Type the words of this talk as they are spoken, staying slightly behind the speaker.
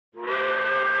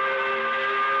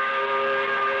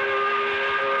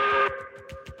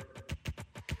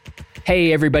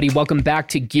Hey everybody, welcome back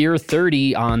to Gear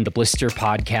 30 on the Blister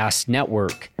Podcast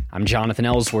Network. I'm Jonathan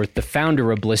Ellsworth, the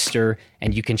founder of Blister,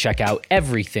 and you can check out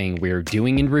everything we're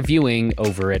doing and reviewing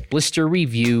over at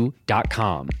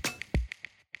blisterreview.com.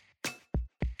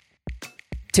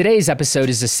 Today's episode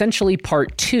is essentially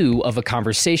part 2 of a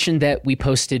conversation that we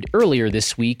posted earlier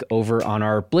this week over on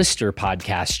our Blister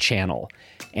Podcast channel.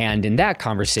 And in that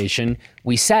conversation,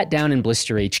 we sat down in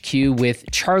Blister HQ with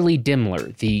Charlie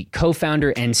Dimler, the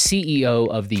co-founder and CEO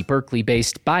of the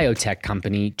Berkeley-based biotech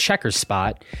company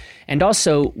Checkerspot, and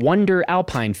also Wunder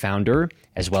Alpine founder,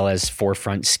 as well as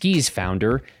Forefront Skis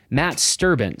founder, Matt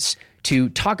Sturbins, to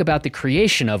talk about the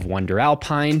creation of Wunder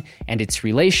Alpine and its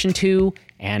relation to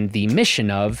and the mission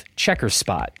of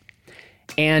Checkerspot.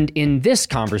 And in this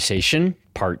conversation,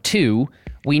 part 2,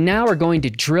 we now are going to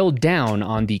drill down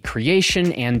on the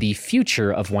creation and the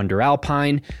future of Wunder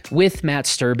Alpine with Matt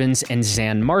Sturbins and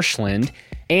Zan Marshland.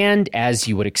 And as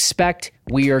you would expect,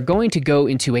 we are going to go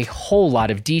into a whole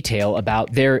lot of detail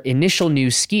about their initial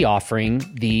new ski offering,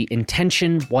 the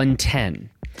Intention 110.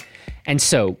 And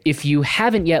so, if you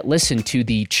haven't yet listened to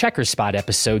the Checkerspot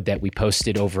episode that we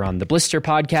posted over on the Blister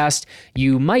Podcast,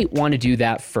 you might want to do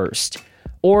that first.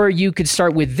 Or you could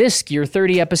start with this Gear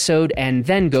 30 episode and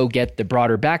then go get the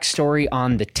broader backstory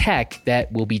on the tech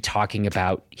that we'll be talking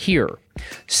about here.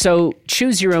 So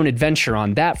choose your own adventure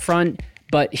on that front,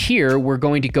 but here we're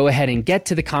going to go ahead and get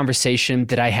to the conversation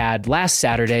that I had last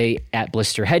Saturday at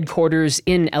Blister headquarters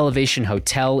in Elevation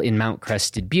Hotel in Mount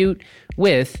Crested Butte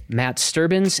with Matt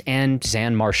Sturbins and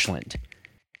Zan Marshland.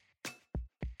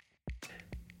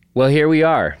 Well, here we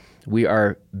are. We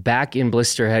are back in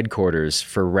Blister headquarters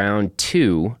for round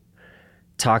 2,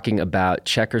 talking about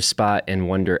Checkerspot and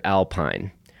Wunder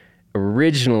Alpine.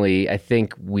 Originally, I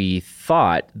think we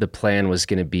thought the plan was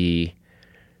going to be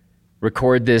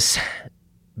record this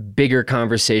bigger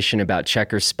conversation about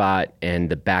Checkerspot and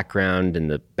the background and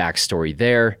the backstory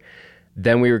there.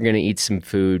 Then we were going to eat some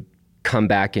food, come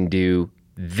back and do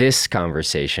this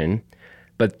conversation.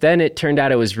 But then it turned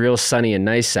out it was real sunny and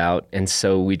nice out, and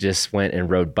so we just went and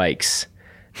rode bikes.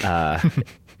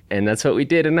 And that's what we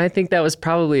did, and I think that was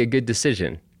probably a good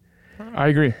decision. I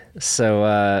agree.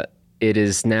 So it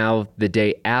is now the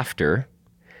day after,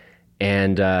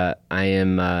 and I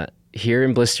am here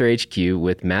in Blister HQ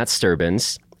with Matt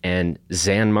Sturbins and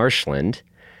Zan Marshland.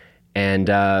 And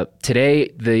today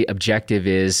the objective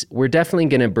is we're definitely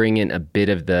going to bring in a bit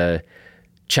of the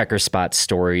Checkerspot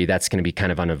story. That's going to be kind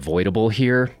of unavoidable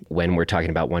here when we're talking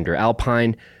about Wunder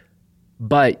Alpine.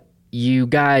 But you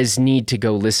guys need to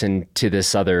go listen to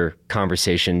this other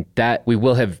conversation that we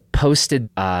will have posted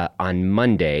on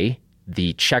Monday,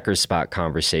 the Checkerspot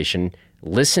conversation.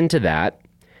 Listen to that.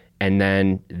 And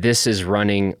then this is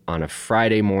running on a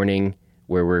Friday morning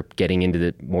where we're getting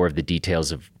into more of the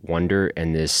details of Wunder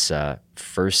and this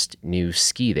first new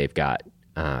ski they've got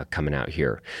coming out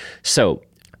here. So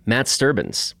Matt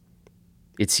Sturbins,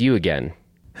 it's you again.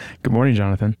 Good morning,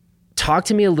 Jonathan. Talk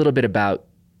to me a little bit about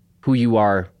who you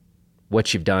are,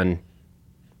 what you've done,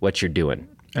 what you're doing.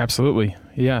 Absolutely.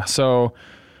 Yeah. So,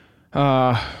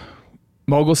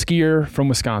 mogul skier from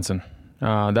Wisconsin.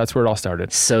 That's where it all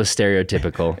started. So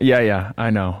stereotypical. Yeah,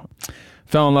 I know.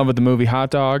 Fell in love with the movie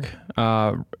Hot Dog.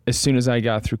 As soon as I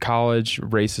got through college,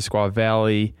 raced the Squaw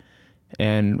Valley.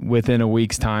 And within a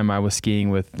week's time, I was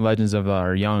skiing with legends of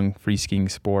our young free skiing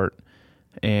sport.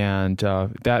 And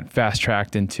that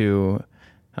fast-tracked into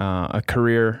a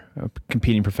career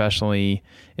competing professionally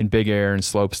in big air and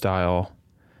slope style.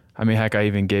 I mean, heck, I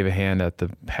even gave a hand at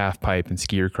the half pipe and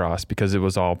skier cross because it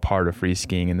was all part of free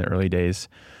skiing in the early days.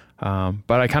 But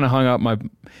I kind of hung up my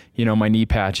knee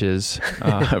patches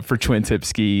for twin tip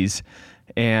skis.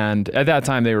 And at that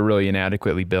time, they were really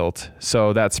inadequately built.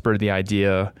 So that spurred the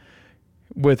idea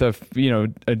with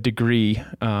a degree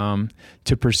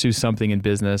to pursue something in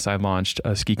business. I launched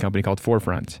a ski company called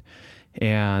Forefront,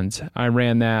 and I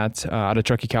ran that out of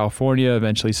Truckee, California,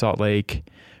 eventually Salt Lake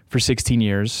for 16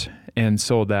 years, and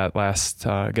sold that last,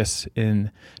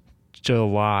 in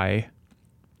July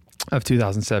of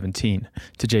 2017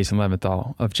 to Jason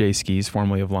Leventhal of J Skis,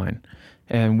 formerly of Line.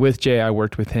 And with Jay, I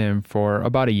worked with him for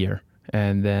about a year,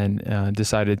 and then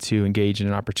decided to engage in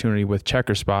an opportunity with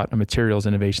Checkerspot, a materials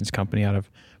innovations company out of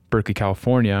Berkeley,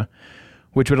 California,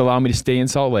 which would allow me to stay in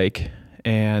Salt Lake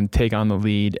and take on the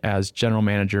lead as general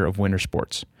manager of winter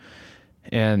sports.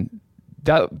 And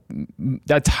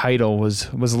that title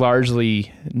was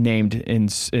largely named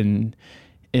in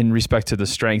respect to the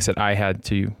strengths that I had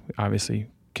to obviously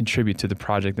contribute to the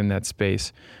project in that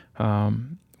space.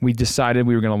 We decided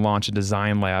we were going to launch a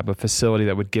design lab, a facility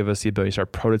that would give us the ability to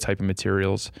start prototyping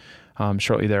materials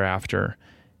shortly thereafter.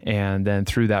 And then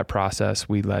through that process,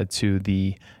 we led to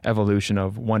the evolution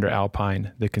of Wunder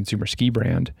Alpine, the consumer ski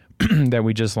brand that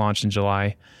we just launched in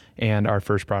July, and our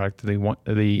first product,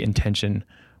 the Intention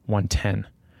 110.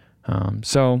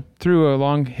 So through a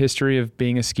long history of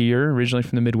being a skier, originally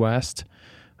from the Midwest,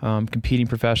 competing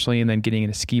professionally and then getting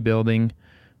into ski building,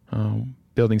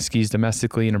 building skis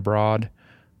domestically and abroad,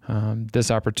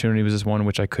 this opportunity was just one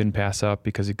which I couldn't pass up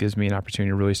because it gives me an opportunity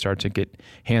to really start to get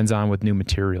hands-on with new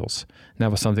materials. And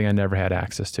that was something I never had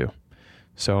access to.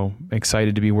 So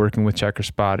excited to be working with Checker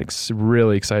Spot.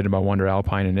 Really excited about Wunder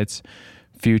Alpine and its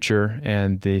future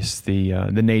and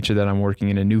the nature that I'm working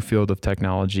in a new field of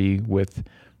technology with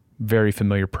very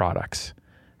familiar products.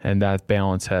 And that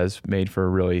balance has made for a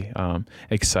really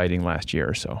exciting last year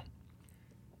or so.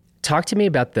 Talk to me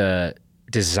about the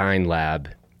design lab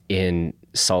in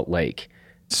Salt Lake.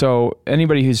 So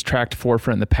anybody who's tracked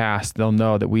Forefront in the past, they'll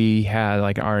know that we had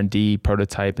like an R&D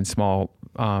prototype and small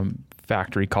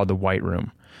factory called the White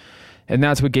Room. And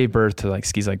that's what gave birth to like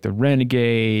skis like the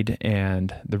Renegade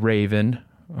and the Raven,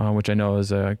 which I know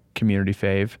is a community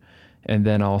fave. And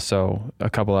then also a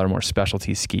couple other more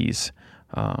specialty skis.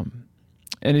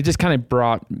 And it just kind of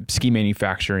brought ski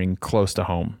manufacturing close to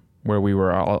home, where we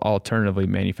were alternatively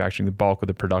manufacturing the bulk of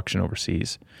the production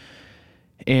overseas.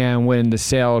 And when the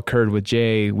sale occurred with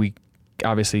Jay, we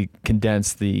obviously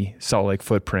condensed the Salt Lake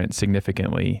footprint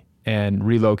significantly and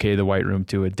relocated the White Room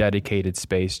to a dedicated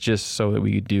space just so that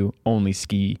we could do only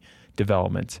ski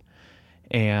development.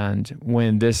 And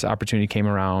when this opportunity came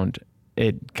around,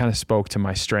 it kind of spoke to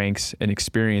my strengths and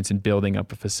experience in building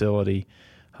up a facility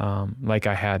like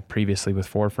I had previously with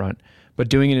Forefront, but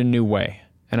doing it in a new way.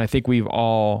 And I think we've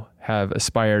all have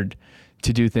aspired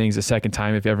to do things a second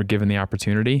time if ever given the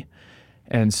opportunity.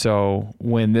 And so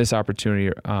when this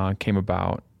opportunity came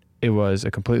about, it was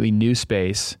a completely new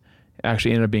space.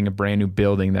 Actually ended up being a brand new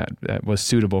building that was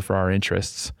suitable for our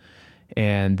interests.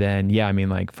 And then,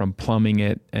 like from plumbing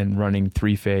it and running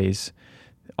 3-phase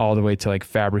all the way to like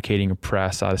fabricating a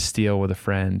press out of steel with a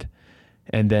friend,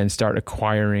 and then start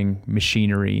acquiring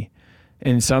machinery.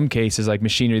 In some cases, like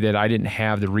machinery that I didn't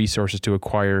have the resources to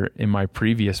acquire in my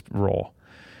previous role.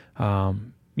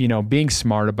 Being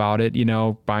smart about it,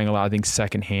 buying a lot of things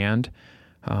secondhand,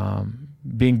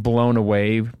 being blown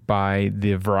away by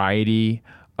the variety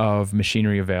of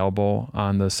machinery available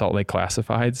on the Salt Lake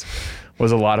Classifieds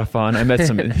was a lot of fun. I met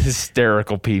some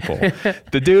hysterical people.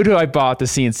 The dude who I bought the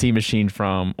CNC machine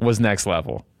from was next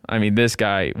level. I mean, this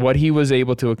guy, what he was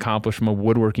able to accomplish from a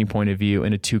woodworking point of view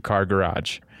in a 2-car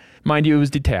garage. Mind you, it was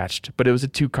detached, but it was a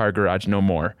 2-car garage, no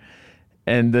more.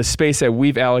 And the space that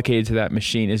we've allocated to that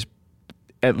machine is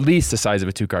at least the size of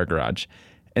a 2-car garage.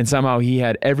 And somehow he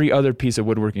had every other piece of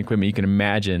woodworking equipment you can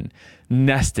imagine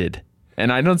nested.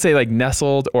 And I don't say like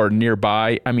nestled or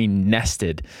nearby, I mean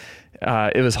nested.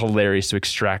 It was hilarious to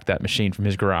extract that machine from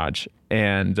his garage.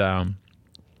 And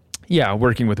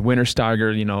working with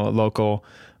Wintersteiger, a local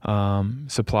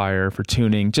supplier for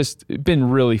tuning, just been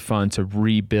really fun to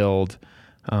rebuild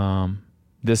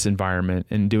this environment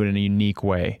and do it in a unique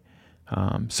way.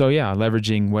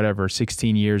 Leveraging whatever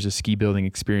 16 years of ski building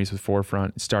experience with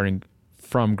Forefront, starting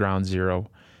from ground zero,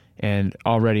 and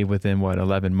already within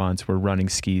 11 months, we're running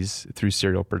skis through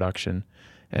serial production.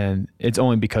 And it's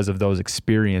only because of those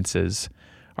experiences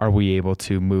are we able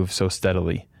to move so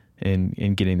steadily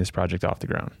in getting this project off the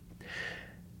ground.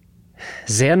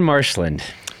 Zan Marshland.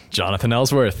 Jonathan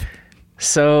Ellsworth.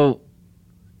 So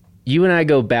you and I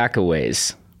go back a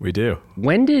ways. We do.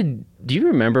 Do you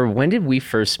remember, when did we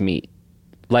first meet?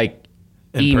 Like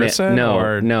in person?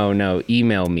 No,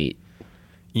 email meet.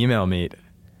 Email meet.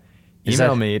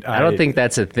 Email meet. I don't think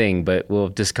that's a thing, but we'll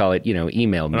just call it,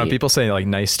 email meet. People say like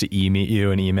nice to e-meet you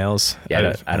in emails.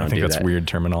 Yeah, I don't think do that's that. Weird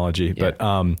terminology. Yeah.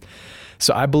 But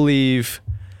so I believe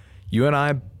you and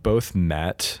I both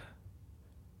met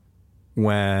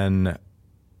when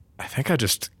I think I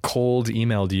just cold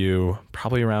emailed you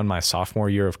probably around my sophomore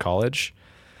year of college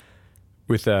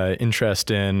with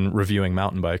interest in reviewing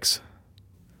mountain bikes.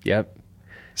 Yep.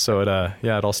 So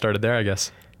it all started there, I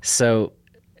guess. So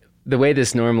the way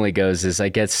this normally goes is I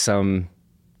get some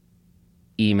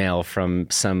email from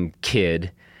some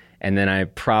kid, and then I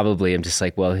probably am just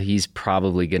like, well, he's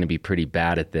probably going to be pretty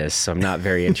bad at this, so I'm not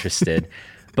very interested.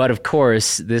 But of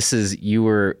course, you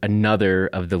were another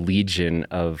of the legion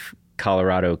of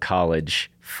Colorado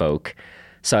college folk.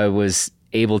 So I was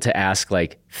able to ask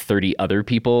like 30 other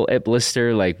people at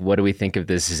Blister, like, what do we think of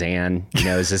this Zan?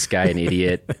 Is this guy an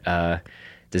idiot?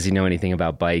 Does he know anything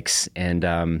about bikes?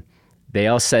 And they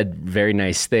all said very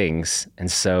nice things. And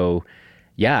so,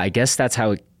 I guess that's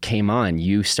how it came on.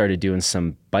 You started doing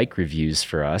some bike reviews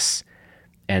for us.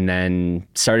 and then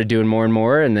started doing more and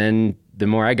more. And then the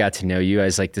more I got to know you, I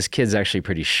was like, this kid's actually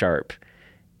pretty sharp.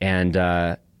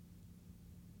 And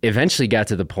eventually got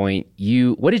to the point,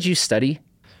 what did you study?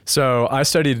 So I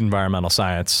studied environmental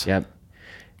science. Yep.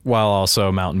 While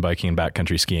also mountain biking and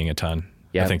backcountry skiing a ton.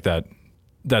 Yep. I think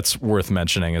that's worth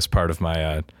mentioning as part of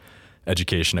my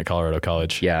education at Colorado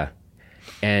College. Yeah.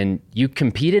 And you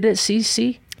competed at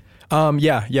CC?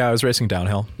 Yeah, I was racing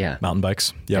downhill. Yeah. Mountain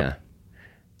bikes. Yep. Yeah.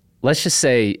 Let's just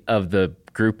say of the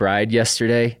group ride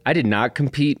yesterday, I did not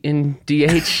compete in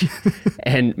DH.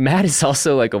 And Matt is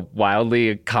also like a wildly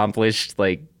accomplished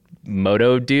like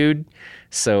moto dude.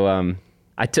 So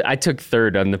I took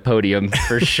third on the podium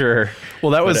for sure.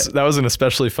 Well, that was an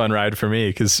especially fun ride for me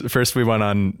because first we went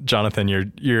on, Jonathan,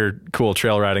 your cool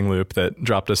trail riding loop that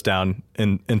dropped us down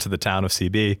into the town of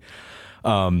CB.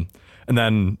 And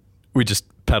then we just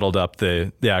pedaled up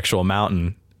the actual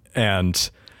mountain, and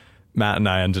Matt and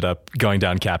I ended up going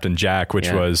down Captain Jack,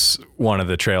 which was one of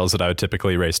the trails that I would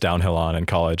typically race downhill on in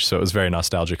college. So it was very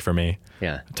nostalgic for me.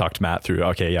 Yeah. I talked Matt through,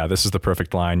 okay, yeah, this is the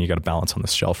perfect line. You got to balance on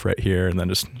this shelf right here and then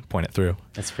just point it through.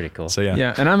 That's pretty cool. So yeah.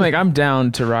 Yeah. And I'm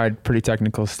down to ride pretty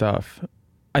technical stuff.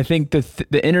 I think the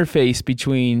interface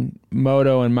between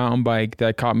moto and mountain bike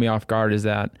that caught me off guard is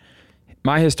that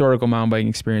my historical mountain biking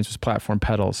experience was platform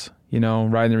pedals,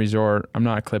 riding the resort. I'm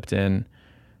not clipped in.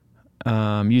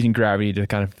 Using gravity to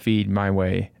kind of feed my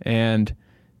way. And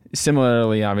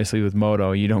similarly, obviously with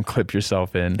moto, you don't clip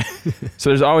yourself in. So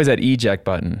there's always that eject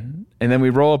button. And then we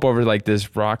roll up over like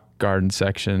this rock garden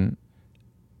section,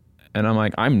 and I'm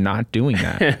like, I'm not doing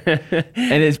that.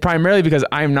 And it's primarily because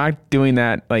I'm not doing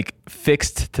that like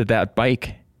fixed to that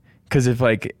bike. Because if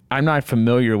like I'm not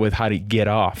familiar with how to get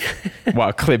off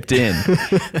while clipped in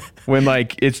when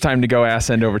like it's time to go ass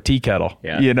end over tea kettle,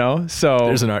 So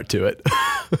there's an art to it.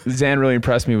 Zan really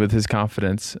impressed me with his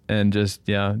confidence and just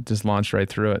launched right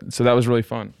through it. So that was really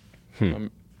fun. I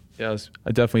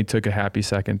definitely took a happy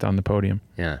second on the podium.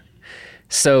 Yeah.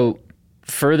 So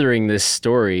furthering this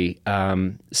story,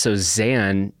 so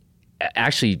Zan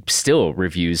actually still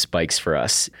reviews bikes for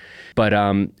us. But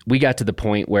we got to the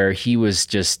point where he was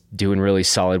just doing really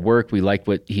solid work. We liked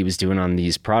what he was doing on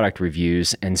these product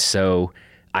reviews. And so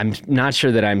I'm not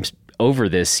sure that I'm over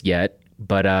this yet,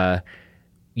 but,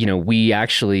 we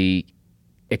actually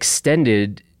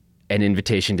extended an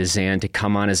invitation to Zan to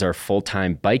come on as our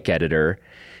full-time bike editor.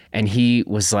 And he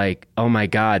was like, oh my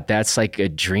God, that's like a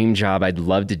dream job. I'd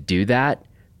love to do that.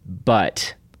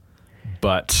 But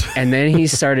and then he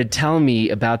started telling me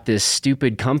about this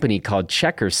stupid company called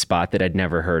Checker Spot that I'd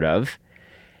never heard of.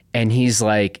 And he's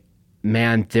like,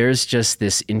 man, there's just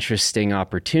this interesting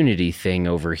opportunity thing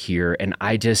over here. And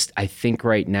I think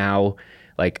right now,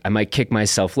 like I might kick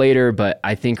myself later, but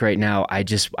I think right now I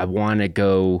want to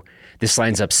go, this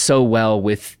lines up so well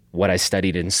with what I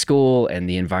studied in school and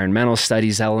the environmental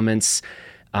studies elements.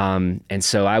 And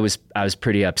so I was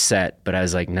pretty upset, but I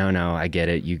was like, no, I get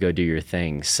it. You go do your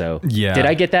thing. So did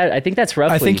I get that? I think that's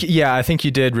roughly. I think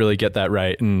you did really get that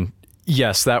right. And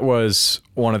yes, that was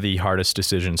one of the hardest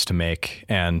decisions to make.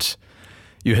 And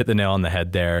you hit the nail on the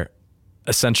head there.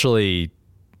 Essentially,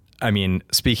 I mean,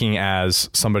 speaking as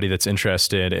somebody that's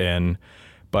interested in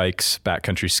bikes,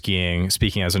 backcountry skiing,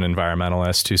 speaking as an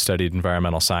environmentalist who studied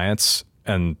environmental science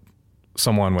and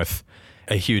someone with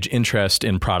a huge interest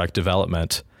in product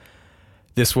development,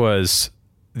 this was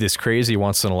this crazy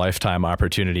once-in-a-lifetime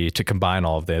opportunity to combine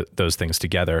all of those things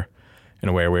together in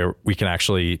a way where we can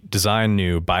actually design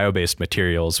new bio-based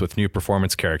materials with new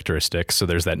performance characteristics. So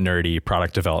there's that nerdy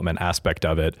product development aspect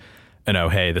of it. And oh,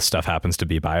 hey, this stuff happens to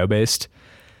be bio-based.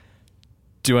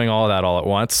 Doing all of that all at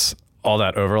once, all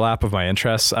that overlap of my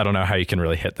interests, I don't know how you can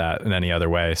really hit that in any other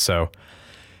way. So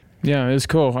yeah, it was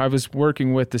cool. I was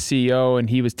working with the CEO, and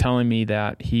he was telling me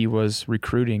that he was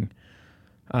recruiting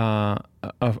a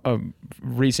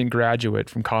recent graduate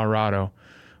from Colorado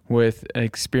with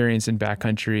experience in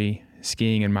backcountry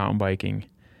skiing and mountain biking.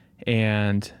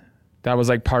 And that was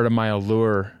like part of my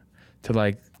allure to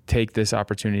like take this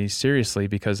opportunity seriously,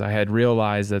 because I had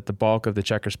realized that the bulk of the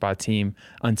Checker Spot team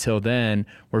until then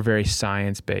were very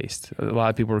science-based. A lot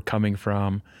of people were coming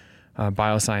from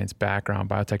bioscience background,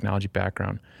 biotechnology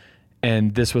background.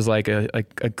 And this was like a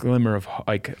glimmer of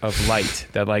light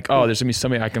that like, oh, there's gonna be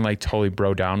somebody I can like totally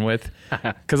bro down with.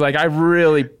 Cause like I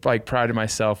really like prided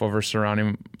myself over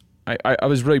surrounding, I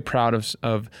was really proud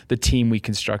of the team we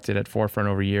constructed at Forefront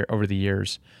over the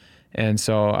years. And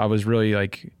so I was really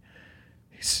like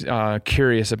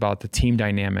curious about the team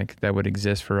dynamic that would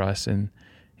exist for us in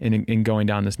going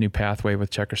down this new pathway with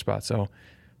Checker Spot. So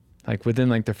like within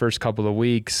like the first couple of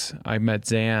weeks, I met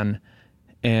Zan,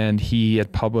 and he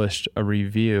had published a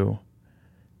review,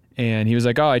 And he was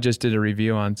like, oh, I just did a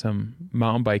review on some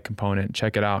mountain bike component.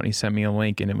 Check it out. And he sent me a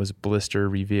link, and it was Blister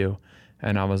Review.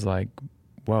 And I was like,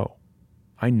 whoa,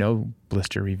 I know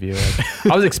Blister Review. Like,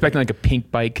 I was expecting like a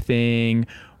Pink Bike thing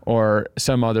or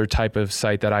some other type of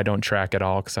site that I don't track at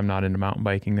all because I'm not into mountain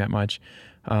biking that much.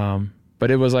 But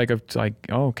it was like,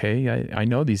 oh, okay, I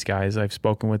know these guys. I've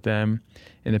spoken with them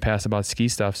in the past about ski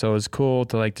stuff. So it was cool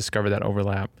to like discover that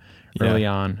overlap early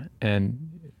on.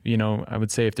 And, you know, I would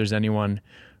say if there's anyone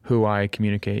who I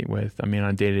communicate with, I mean, on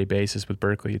a day-to-day basis with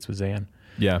Berkeley, it's with Zan.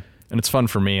 Yeah. And it's fun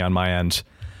for me on my end.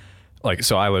 Like,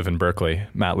 so I live in Berkeley.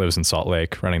 Matt lives in Salt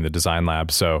Lake running the design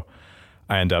lab. So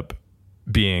I end up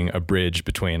being a bridge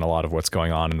between a lot of what's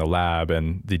going on in the lab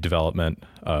and the development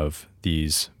of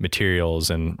these materials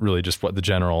and really just what the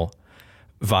general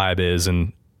vibe is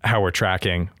and how we're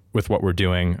tracking with what we're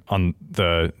doing on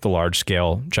the large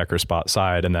scale checker spot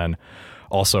side. And then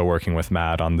also working with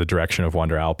Matt on the direction of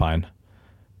Wunder Alpine.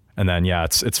 And then, yeah,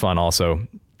 it's fun also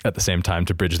at the same time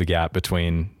to bridge the gap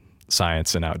between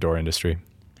science and outdoor industry.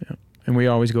 Yeah. And we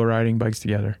always go riding bikes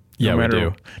together. Yeah, we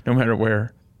do. No matter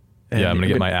where. And yeah, I'm going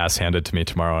to get my ass handed to me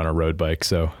tomorrow on a road bike.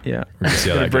 So yeah, we're going to see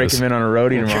how that break goes. him in on a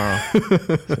roadie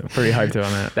tomorrow. So pretty hyped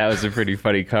on that. That was a pretty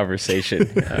funny conversation,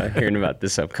 hearing about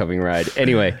this upcoming ride.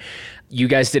 Anyway, you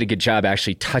guys did a good job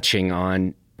actually touching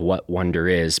on what Wunder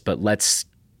is, but let's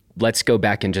go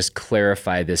back and just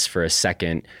clarify this for a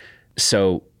second.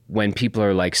 So when people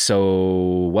are like, so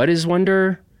what is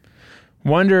Wunder?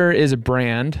 Wunder is a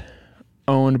brand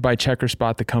owned by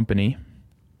Checkerspot, the company.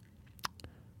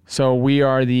 So we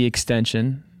are the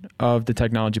extension of the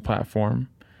technology platform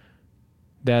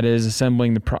that is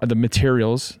assembling the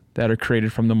materials that are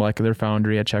created from the molecular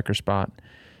foundry at Checkerspot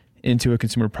into a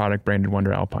consumer product branded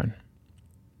Wunder Alpine.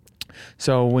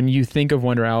 So when you think of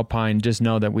Wunder Alpine, just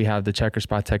know that we have the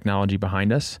Checkerspot technology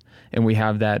behind us, and we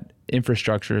have that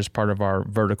infrastructure as part of our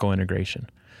vertical integration.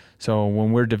 So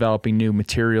when we're developing new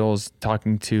materials,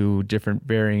 talking to different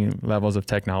varying levels of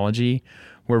technology,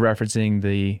 we're referencing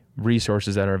the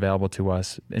resources that are available to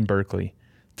us in Berkeley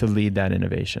to lead that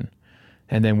innovation.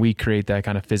 And then we create that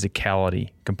kind of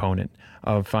physicality component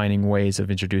of finding ways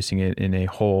of introducing it in a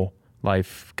whole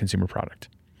life consumer product.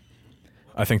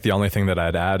 I think the only thing that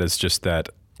I'd add is just that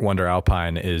Wunder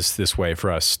Alpine is this way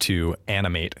for us to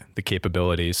animate the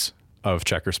capabilities of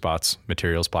Checkerspot's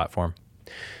materials platform.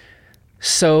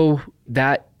 So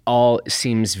that all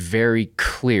seems very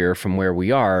clear from where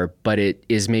we are, but it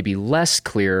is maybe less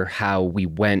clear how we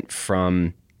went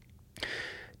from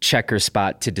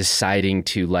Checkerspot to deciding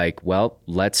to like, well,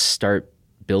 let's start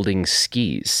building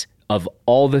skis. Of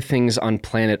all the things on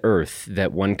planet Earth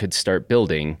that one could start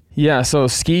building. Yeah, so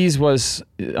skis was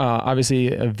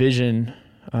obviously a vision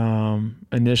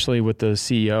initially with the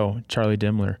CEO, Charlie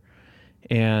Dimmler.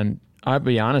 And I'll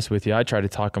be honest with you, I tried to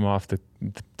talk him off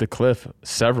the cliff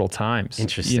several times.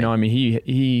 Interesting. You know, I mean,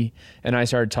 he and I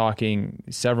started talking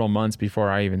several months before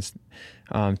I even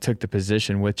took the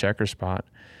position with Checkerspot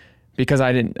because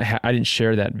I didn't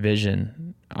share that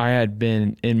vision. I had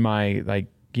been in my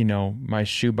my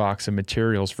shoebox of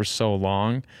materials for so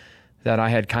long that I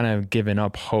had kind of given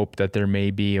up hope that there may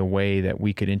be a way that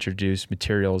we could introduce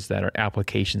materials that are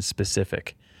application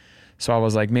specific. So I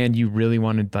was like, man, you really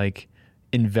want to like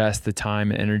invest the time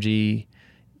and energy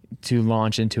to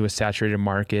launch into a saturated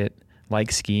market like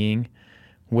skiing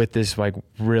with this like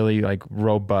really like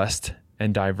robust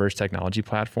and diverse technology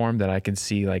platform that I can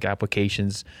see like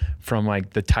applications from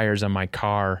like the tires on my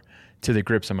car to the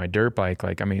grips on my dirt bike.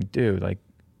 Like, I mean, dude, like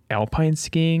alpine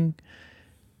skiing.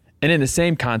 And in the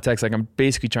same context, like I'm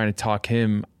basically trying to talk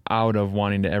him out of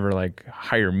wanting to ever like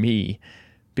hire me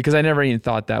because I never even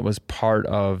thought that was part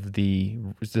of the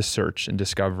search and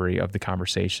discovery of the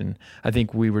conversation. I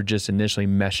think we were just initially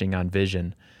meshing on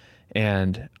vision.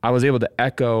 And I was able to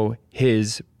echo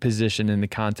his position in the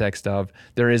context of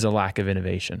there is a lack of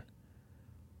innovation.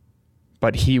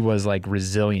 But he was like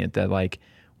resilient that like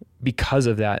because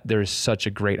of that, there is such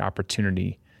a great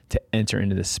opportunity to enter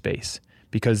into this space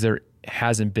because there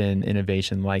hasn't been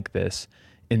innovation like this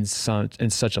in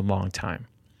such a long time.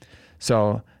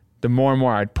 So the more and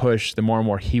more I'd push, the more and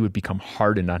more he would become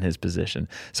hardened on his position.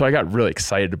 So I got really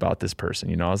excited about this person.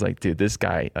 You know, I was like, dude, this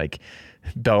guy, like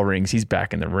bell rings, he's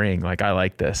back in the ring. Like, I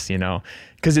like this, you know,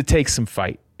 because it takes some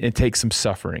fight. It takes some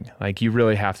suffering. Like you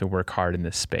really have to work hard in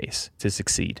this space to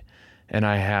succeed. And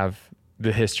I have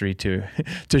the history to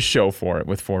show for it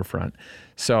with Forefront.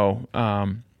 So,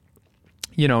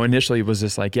 initially it was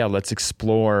just like, yeah, let's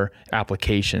explore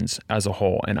applications as a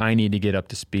whole. And I need to get up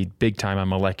to speed big time on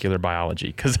molecular biology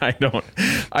because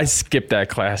I skipped that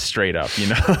class straight up,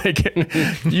 like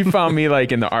you found me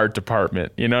like in the art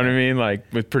department, you know what I mean? Like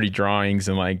with pretty drawings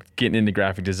and like getting into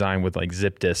graphic design with like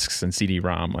zip disks and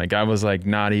CD-ROM. Like I was like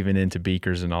not even into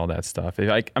beakers and all that stuff.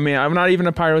 I'm not even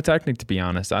a pyrotechnic, to be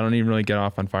honest. I don't even really get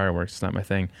off on fireworks. It's not my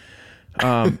thing.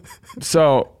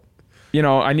 So,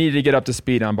 I needed to get up to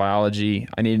speed on biology.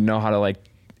 I needed to know how to like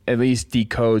at least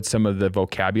decode some of the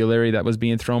vocabulary that was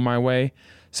being thrown my way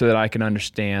so that I can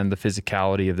understand the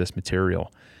physicality of this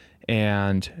material.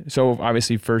 And so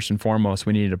obviously first and foremost,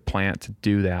 we needed a plant to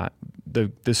do that.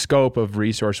 The scope of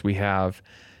resource we have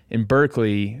in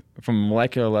Berkeley from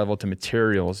molecular level to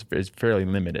materials is fairly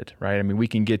limited, right? I mean, we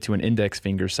can get to an index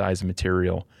finger size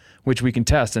material, which we can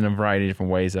test in a variety of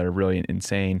different ways that are really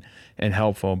insane and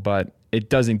helpful, but it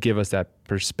doesn't give us that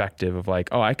perspective of like,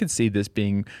 oh, I could see this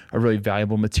being a really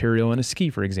valuable material in a ski,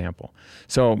 for example.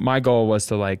 So my goal was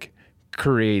to like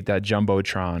create that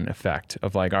Jumbotron effect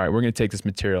of like, all right, we're going to take this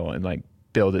material and like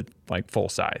build it like full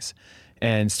size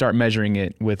and start measuring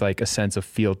it with like a sense of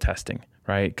field testing,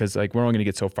 right? Because like we're only going to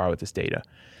get so far with this data.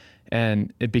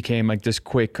 And it became like this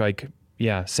quick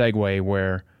segue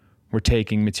where we're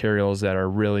taking materials that are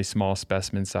really small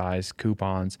specimen size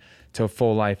coupons to a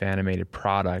full life animated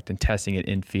product and testing it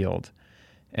in field.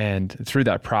 And through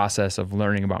that process of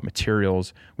learning about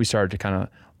materials, we started to kind of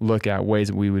look at ways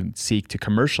that we would seek to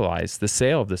commercialize the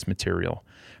sale of this material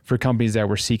for companies that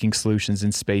were seeking solutions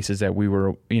in spaces that we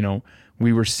were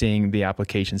seeing the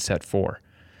application set for.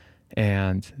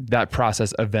 And that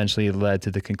process eventually led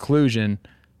to the conclusion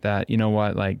that,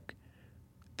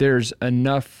 there's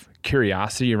enough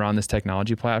curiosity around this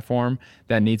technology platform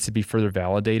that needs to be further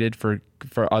validated for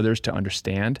others to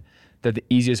understand that the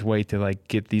easiest way to like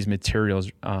get these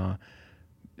materials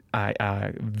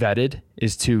vetted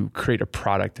is to create a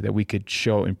product that we could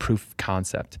show in proof of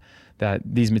concept that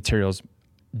these materials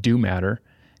do matter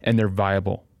and they're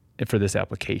viable for this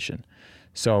application.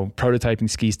 So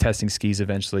prototyping skis, testing skis,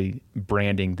 eventually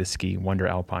branding the ski Wunder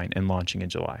Alpine and launching in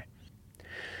July.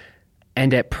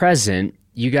 And at present,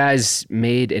 you guys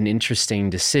made an interesting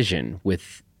decision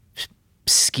with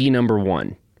ski number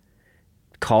 1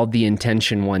 called the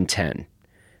Intention 110.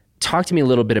 Talk to me a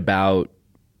little bit about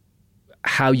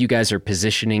how you guys are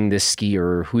positioning this ski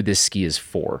or who this ski is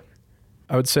for.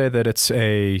 I would say that it's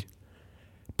a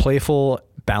playful,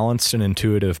 balanced, and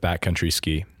intuitive backcountry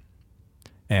ski.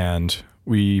 And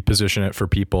we position it for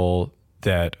people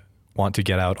that want to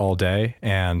get out all day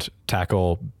and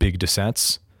tackle big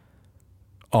descents,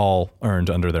 all earned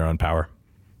under their own power.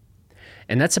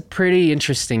 And that's a pretty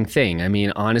interesting thing. I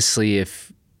mean, honestly,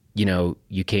 if,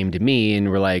 you came to me and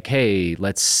were like, hey,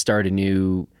 let's start a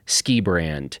new ski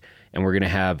brand and we're going to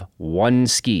have one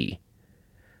ski,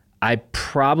 I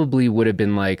probably would have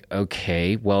been like,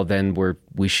 okay, well then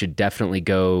we should definitely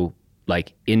go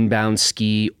like inbound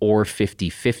ski or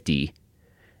 50-50.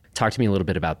 Talk to me a little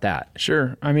bit about that.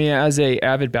 Sure. I mean, as a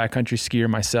avid backcountry skier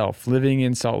myself, living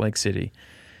in Salt Lake City,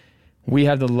 we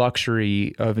have the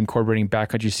luxury of incorporating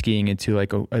backcountry skiing into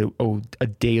like a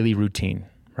daily routine,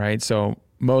 right? So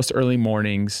most early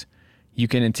mornings, you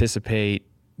can anticipate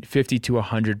 50 to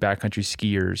 100 backcountry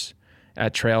skiers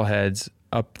at trailheads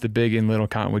up the Big and Little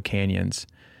Cottonwood Canyons.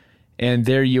 And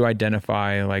there you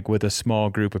identify like with a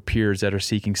small group of peers that are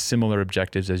seeking similar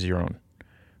objectives as your own,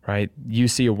 right? You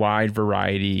see a wide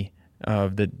variety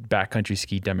of the backcountry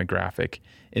ski demographic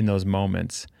in those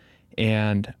moments.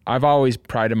 And I've always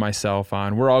prided myself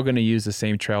on, we're all going to use the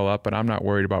same trail up, but I'm not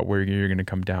worried about where you're going to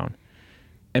come down.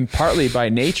 And partly by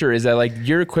nature is that like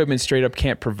your equipment straight up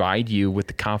can't provide you with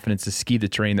the confidence to ski the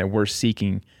terrain that we're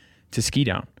seeking to ski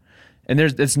down. And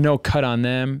there's no cut on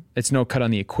them. It's no cut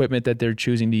on the equipment that they're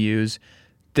choosing to use.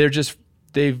 They're just,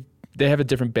 they have a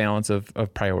different balance of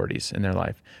priorities in their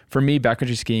life. For me,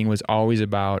 backcountry skiing was always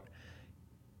about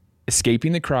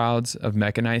escaping the crowds of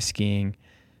mechanized skiing,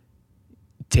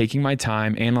 taking my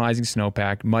time, analyzing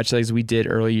snowpack, much as we did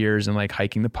early years in like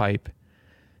hiking the pipe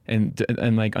and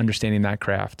like understanding that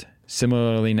craft.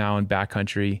 Similarly now in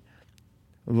backcountry,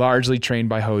 largely trained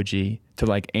by Hoji to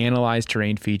like analyze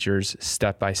terrain features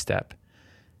step by step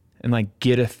and like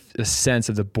get a sense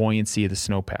of the buoyancy of the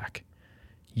snowpack.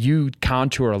 You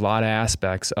contour a lot of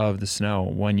aspects of the snow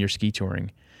when you're ski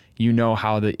touring. You know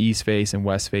how the east face and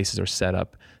west faces are set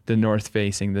up, the north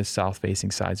facing, the south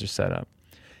facing sides are set up.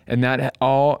 And that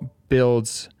all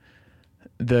builds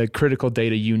the critical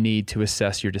data you need to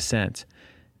assess your descent.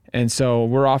 And so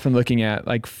we're often looking at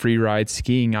like free ride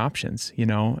skiing options,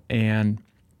 and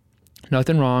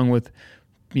nothing wrong with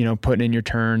putting in your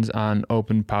turns on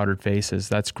open powdered faces.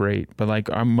 That's great. But like,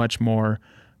 I'm much more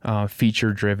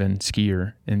feature driven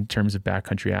skier in terms of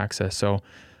backcountry access. So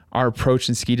our approach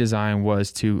in ski design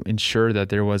was to ensure that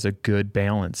there was a good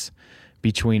balance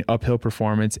between uphill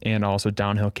performance and also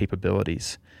downhill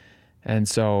capabilities. And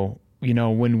so,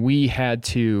 when we had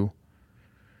to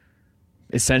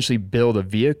essentially build a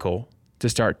vehicle to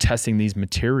start testing these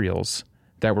materials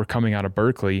that were coming out of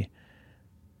Berkeley,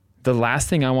 the last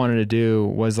thing I wanted to do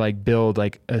was like build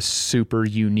like a super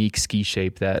unique ski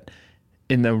shape that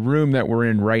in the room that we're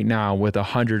in right now with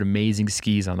 100 amazing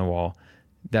skis on the wall,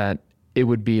 that it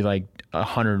would be like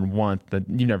 101, that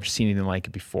you've never seen anything like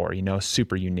it before,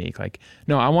 super unique. Like,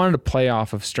 no, I wanted to play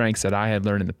off of strengths that I had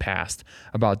learned in the past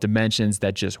about dimensions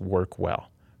that just work well,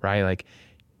 right? Like,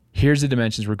 here's the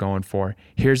dimensions we're going for.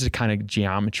 Here's the kind of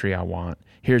geometry I want.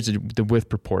 Here's the width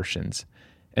proportions.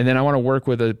 And then I want to work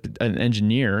with an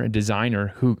engineer, a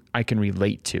designer who I can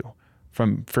relate to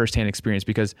from firsthand experience,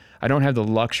 because I don't have the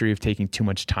luxury of taking too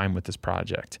much time with this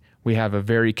project. We have a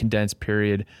very condensed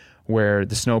period where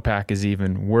the snowpack is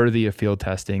even worthy of field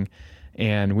testing.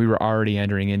 And we were already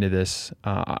entering into this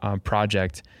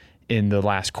project in the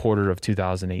last quarter of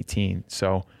 2018.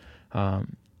 So,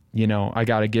 I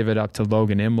got to give it up to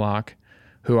Logan Imlock,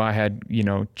 who I had,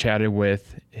 chatted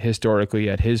with historically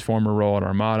at his former role at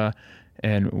Armada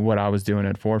and what I was doing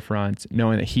at Forefront,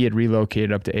 knowing that he had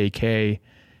relocated up to AK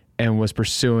and was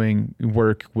pursuing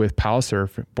work with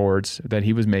Palsurf boards that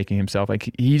he was making himself.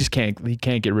 Like, he can't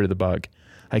get rid of the bug.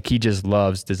 Like, he just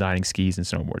loves designing skis and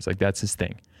snowboards. Like, that's his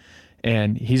thing.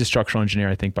 And he's a structural engineer,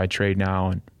 I think, by trade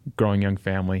now, and growing young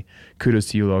family. Kudos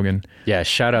to you, Logan. Yeah,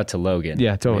 shout out to Logan.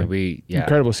 Yeah, totally.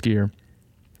 Incredible skier.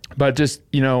 But just,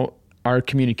 our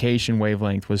communication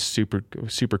wavelength was super,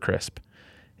 super crisp.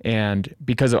 And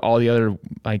because of all the other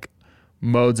like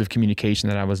modes of communication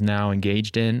that I was now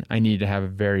engaged in, I needed to have a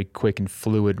very quick and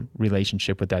fluid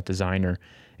relationship with that designer.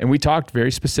 And we talked very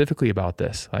specifically about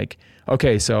this. Like,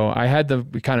 okay, so I had the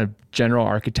kind of general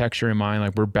architecture in mind,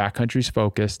 like we're backcountry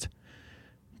focused,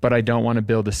 but I don't want to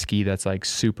build a ski that's like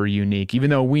super unique. Even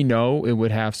though we know it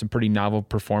would have some pretty novel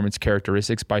performance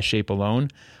characteristics by shape alone,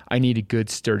 I need a good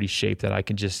sturdy shape that I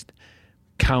can just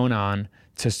count on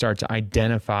to start to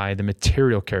identify the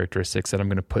material characteristics that I'm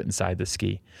going to put inside the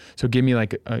ski. So give me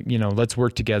like, let's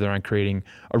work together on creating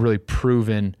a really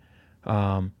proven,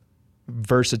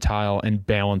 versatile and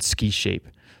balanced ski shape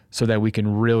so that we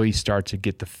can really start to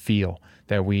get the feel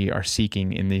that we are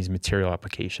seeking in these material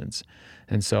applications.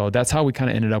 And so that's how we kind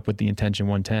of ended up with the Intention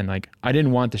 110. Like, I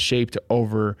didn't want the shape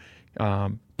to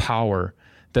power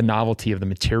the novelty of the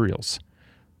materials.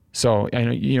 So I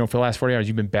know, for the last 40 hours,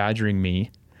 you've been badgering me.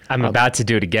 I'm about to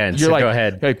do it again, so like, go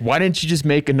ahead. Like, why didn't you just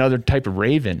make another type of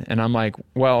Raven? And I'm like,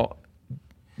 well,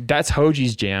 that's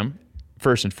Hoji's jam,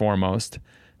 first and foremost.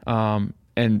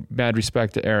 And mad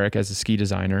respect to Eric as a ski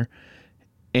designer.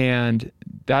 And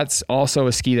that's also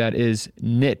a ski that is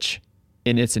niche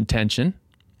in its intention,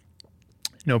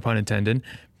 no pun intended,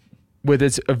 with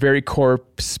a very core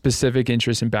specific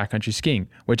interest in backcountry skiing,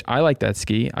 which I like that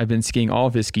ski. I've been skiing all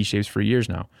of his ski shapes for years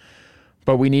now.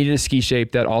 But we needed a ski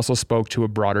shape that also spoke to a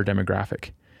broader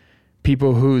demographic.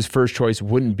 People whose first choice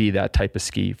wouldn't be that type of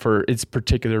ski for its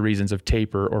particular reasons of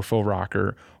taper or full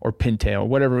rocker or pintail,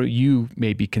 whatever you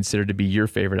may be considered to be your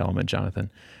favorite element,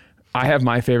 Jonathan. I have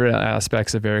my favorite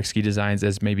aspects of Eric Ski Designs,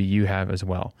 as maybe you have as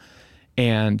well.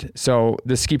 And so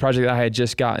the ski project that I had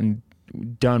just gotten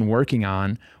done working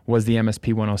on was the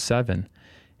MSP 107.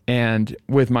 And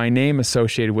with my name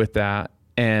associated with that,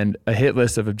 and a hit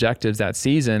list of objectives that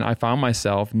season, I found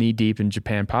myself knee deep in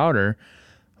Japan Powder,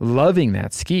 loving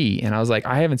that ski. And I was like,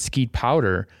 I haven't skied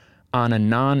powder on a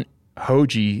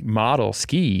non-Hoji model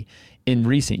ski in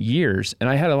recent years. And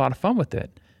I had a lot of fun with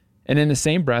it. And in the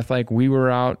same breath, like, we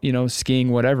were out, skiing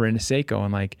whatever in Niseko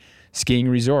and like skiing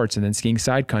resorts and then skiing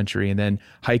side country and then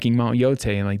hiking Mount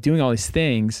Yote and like doing all these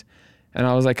things. And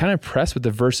I was like kind of impressed with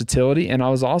the versatility. And I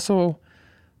was also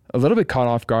a little bit caught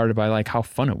off guard by like how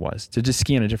fun it was to just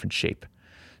ski in a different shape.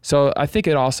 So I think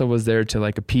it also was there to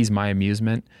like appease my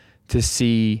amusement to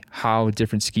see how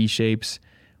different ski shapes,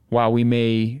 while we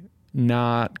may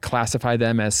not classify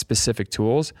them as specific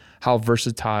tools, how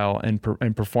versatile and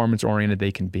performance oriented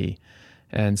they can be.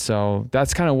 And so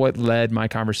that's kind of what led my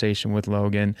conversation with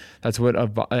Logan. That's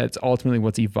ultimately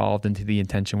what's evolved into the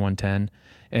Intention 110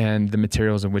 and the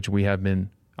materials in which we have been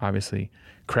obviously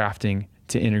crafting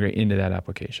to integrate into that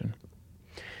application.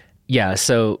 Yeah,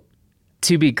 so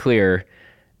to be clear,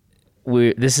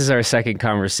 this is our second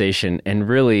conversation, and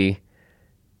really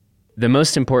the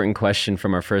most important question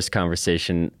from our first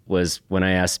conversation was when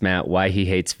I asked Matt why he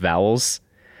hates vowels.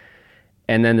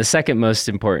 And then the second most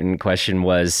important question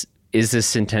was, is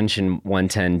this Intention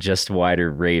 110 just wider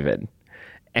Raven?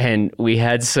 And we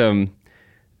had some,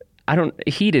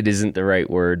 heated isn't the right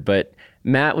word, but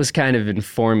Matt was kind of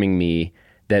informing me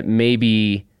that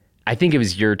maybe, I think it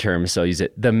was your term, so I'll use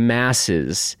it, the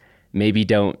masses maybe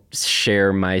don't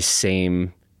share my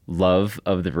same love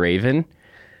of the Raven,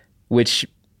 which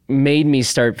made me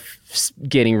start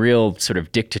getting real sort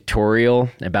of dictatorial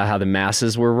about how the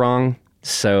masses were wrong.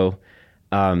 So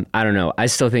I don't know. I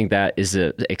still think that is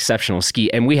an exceptional ski.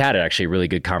 And we had actually a really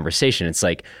good conversation. It's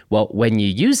like, well, when you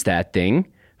use that thing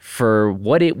for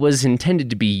what it was intended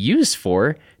to be used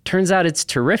for, turns out it's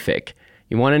terrific.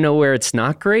 You want to know where it's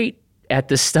not great? At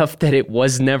the stuff that it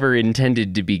was never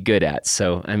intended to be good at.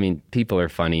 So, I mean, people are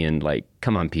funny and like,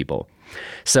 come on, people.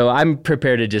 So I'm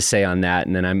prepared to just say on that,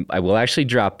 and then I will actually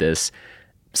drop this.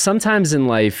 Sometimes in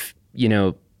life, you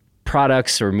know,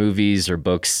 products or movies or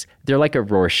books, they're like a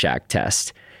Rorschach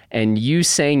test. And you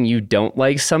saying you don't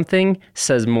like something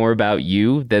says more about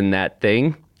you than that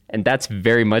thing. And that's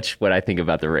very much what I think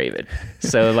about the Raven.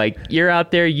 So like, you're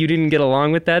out there, you didn't get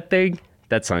along with that thing,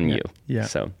 that's on you. Yeah.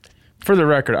 So for the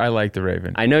record, I like the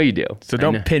Raven. I know you do. So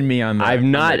don't pin me on that.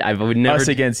 I would never. Us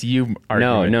against you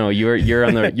argument. No, you're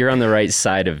on the right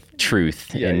side of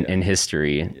truth in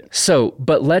history. Yeah. So,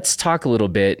 but let's talk a little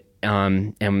bit,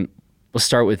 and we'll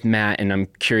start with Matt. And I'm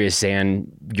curious,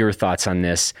 Zan, your thoughts on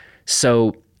this.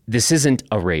 So this isn't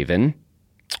a Raven.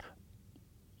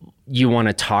 You want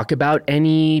to talk about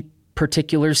any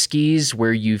particular skis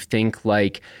where you think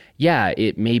like, yeah,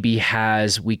 it maybe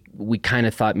has, we kind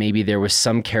of thought maybe there was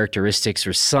some characteristics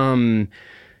or some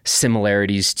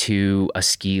similarities to a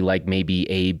ski like maybe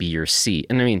A, B, or C.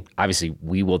 And I mean, obviously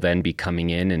we will then be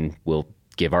coming in and we'll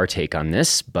give our take on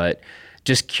this, but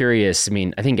just curious. I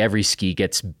mean, I think every ski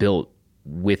gets built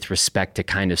with respect to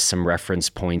kind of some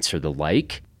reference points or the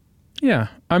like. Yeah.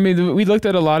 I mean, we looked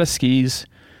at a lot of skis.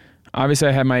 Obviously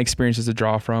I had my experiences to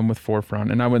draw from with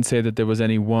Forefront, and I wouldn't say that there was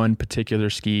any one particular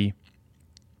ski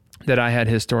that I had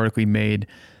historically made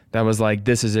that was like,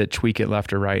 this is it, tweak it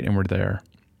left or right, and we're there.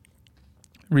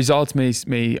 Results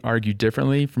may argue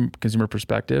differently from consumer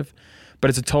perspective, but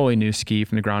it's a totally new ski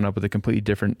from the ground up with a completely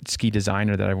different ski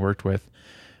designer that I've worked with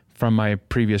from my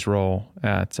previous role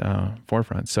at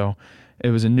Forefront. So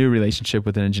it was a new relationship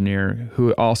with an engineer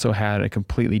who also had a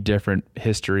completely different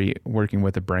history working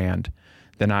with a brand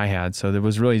than I had. So there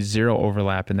was really zero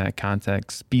overlap in that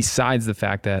context, besides the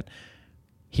fact that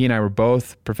he and I were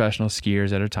both professional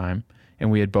skiers at our time,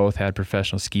 and we had both had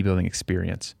professional ski building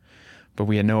experience, but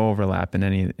we had no overlap in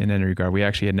any regard. We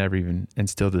actually had never even, and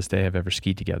still to this day, have ever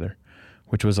skied together,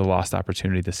 which was a lost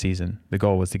opportunity this season. The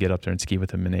goal was to get up there and ski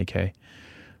with him in AK.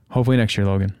 Hopefully next year,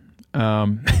 Logan.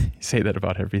 Say that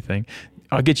about everything.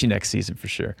 I'll get you next season for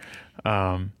sure.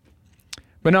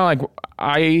 But no, like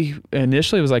I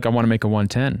initially was like, I want to make a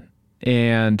 110,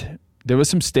 and there was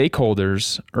some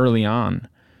stakeholders early on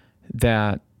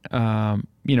that,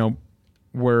 you know,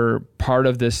 were part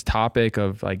of this topic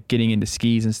of like getting into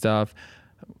skis and stuff,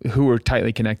 who were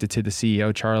tightly connected to the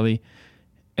CEO, Charlie.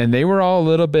 And they were all a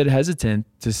little bit hesitant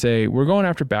to say, we're going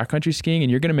after backcountry skiing and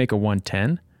you're going to make a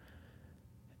 110.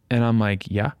 And I'm like,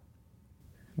 yeah.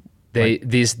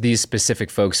 These specific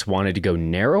folks wanted to go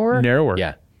narrower? Narrower.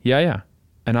 Yeah. Yeah.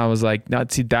 And I was like,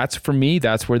 see, that's for me,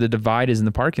 that's where the divide is in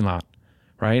the parking lot,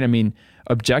 right? I mean,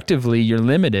 objectively, you're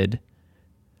limited.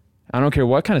 I don't care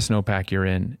what kind of snowpack you're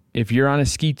in. If you're on a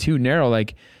ski too narrow,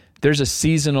 like there's a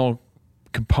seasonal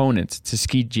component to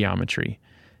ski geometry.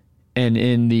 And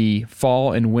in the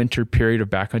fall and winter period of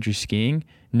backcountry skiing,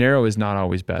 narrow is not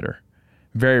always better.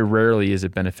 Very rarely is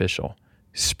it beneficial.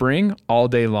 Spring, all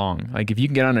day long. Like if you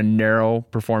can get on a narrow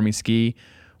performing ski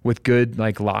with good,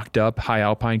 like locked up high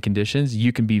alpine conditions,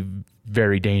 you can be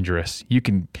very dangerous. You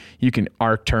can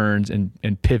arc turns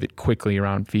and pivot quickly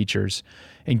around features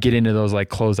and get into those like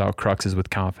closeout cruxes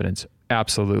with confidence.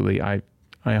 Absolutely. I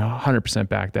 100%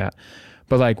 back that.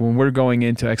 But like when we're going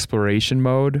into exploration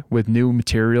mode with new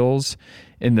materials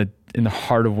in the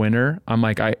heart of winter, I'm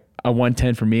like, a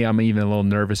 110 for me, I'm even a little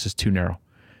nervous, is too narrow.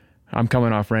 I'm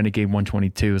coming off Renegade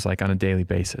 122s like on a daily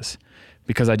basis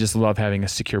because I just love having a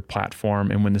secure platform.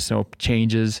 And when the snow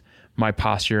changes, my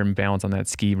posture and balance on that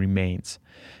ski remains.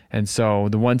 And so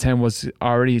the 110 was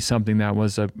already something that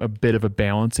was a bit of a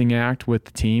balancing act with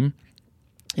the team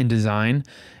in design.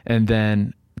 And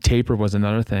then taper was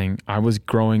another thing. I was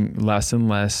growing less and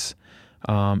less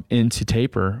into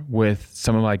taper with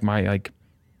some of like my like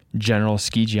general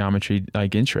ski geometry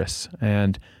like interests.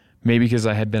 And Maybe because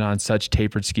I had been on such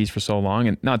tapered skis for so long,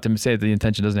 and not to say that the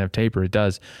Intention doesn't have taper, it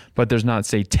does, but there's not,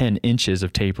 say, 10 inches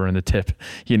of taper in the tip,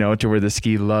 to where the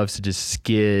ski loves to just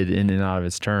skid in and out of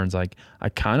its turns. Like, I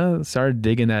kind of started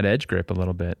digging that edge grip a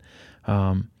little bit.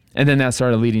 And then that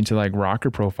started leading to like rocker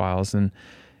profiles, and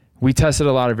we tested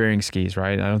a lot of varying skis,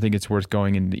 right? I don't think it's worth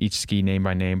going into each ski name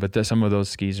by name, but some of those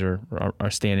skis are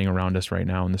standing around us right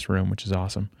now in this room, which is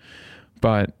awesome.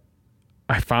 But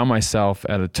I found myself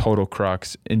at a total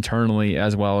crux internally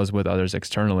as well as with others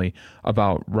externally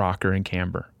about rocker and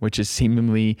camber, which is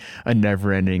seemingly a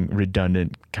never-ending,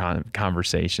 redundant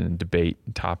conversation and debate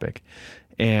and topic.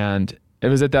 And it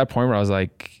was at that point where I was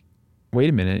like, wait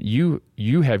a minute, you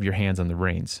have your hands on the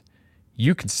reins.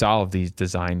 You can solve these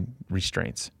design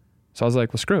restraints. So I was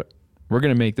like, well, screw it. We're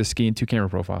going to make this ski in 2 camber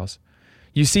profiles.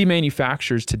 You see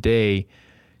manufacturers today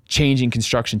changing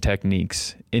construction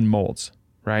techniques in molds,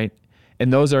 right?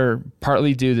 And those are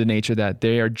partly due to the nature that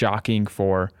they are jockeying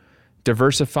for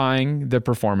diversifying the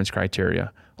performance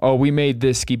criteria. Oh, we made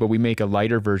this ski, but we make a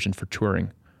lighter version for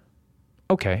touring.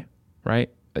 Okay, right?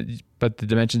 But the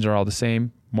dimensions are all the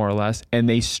same, more or less, and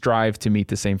they strive to meet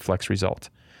the same flex result.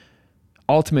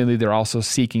 Ultimately, they're also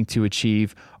seeking to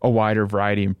achieve a wider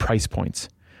variety in price points,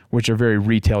 which are very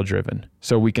retail driven.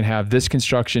 So we can have this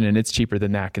construction and it's cheaper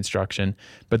than that construction,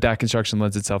 but that construction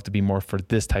lends itself to be more for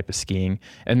this type of skiing,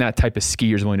 and that type of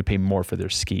skier is willing to pay more for their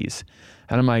skis.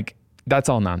 And I'm like, that's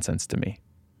all nonsense to me,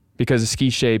 because a ski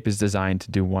shape is designed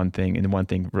to do one thing and one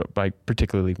thing like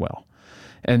particularly well.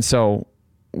 And so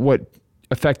what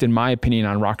affected my opinion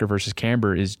on rocker versus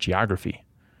camber is geography,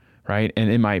 right?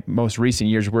 And in my most recent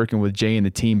years working with Jay and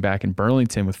the team back in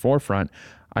Burlington with Forefront,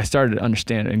 I started to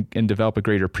understand and develop a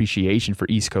greater appreciation for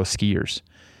East Coast skiers.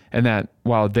 And that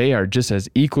while they are just as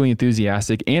equally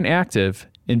enthusiastic and active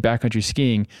in backcountry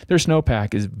skiing, their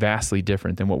snowpack is vastly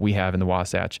different than what we have in the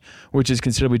Wasatch, which is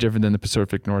considerably different than the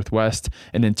Pacific Northwest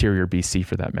and interior BC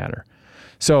for that matter.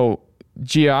 So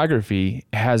geography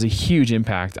has a huge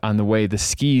impact on the way the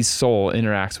ski's sole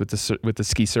interacts with the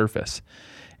ski surface.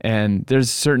 And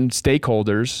there's certain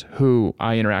stakeholders who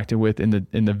I interacted with in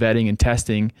the vetting and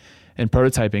testing and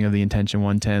prototyping of the Intention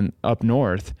 110 up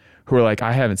north, who are like,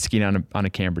 I haven't skied on a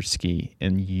camber ski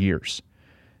in years.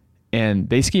 And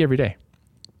they ski every day.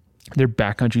 They're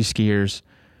backcountry skiers,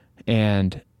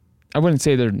 and I wouldn't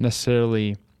say they're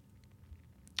necessarily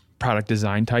product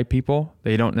design type people.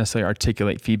 They don't necessarily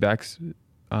articulate feedbacks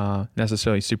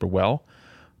necessarily super well,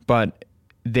 but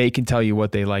they can tell you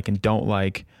what they like and don't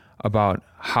like about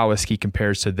how a ski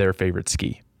compares to their favorite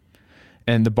ski.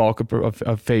 And the bulk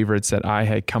of favorites that I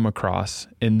had come across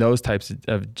in those types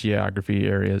of geography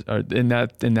areas, or in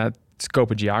that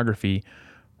scope of geography,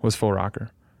 was full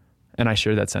rocker. And I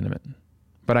share that sentiment.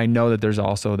 But I know that there's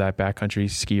also that backcountry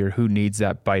skier who needs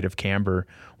that bite of camber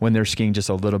when they're skiing just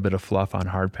a little bit of fluff on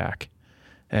hardpack.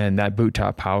 And that boot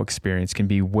top pow experience can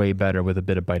be way better with a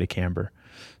bit of bite of camber.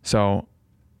 So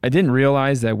I didn't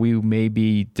realize that we may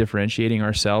be differentiating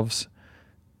ourselves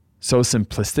so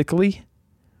simplistically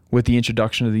with the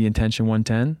introduction of the Intention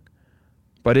 110,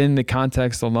 but in the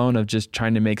context alone of just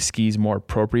trying to make skis more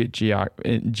appropriate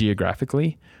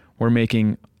geographically, we're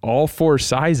making all 4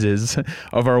 sizes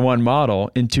of our one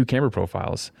model in 2 camber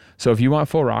profiles. So if you want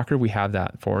full rocker, we have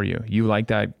that for you. You like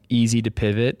that easy to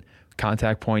pivot,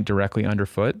 contact point directly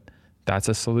underfoot, that's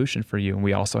a solution for you. And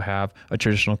we also have a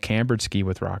traditional cambered ski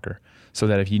with rocker, so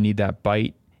that if you need that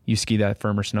bite, you ski that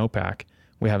firmer snowpack,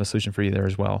 we have a solution for you there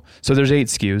as well. So there's 8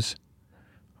 SKUs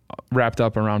wrapped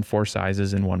up around 4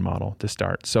 sizes in one model to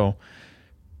start. So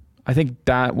I think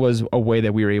that was a way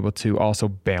that we were able to also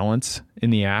balance in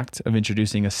the act of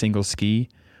introducing a single ski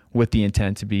with the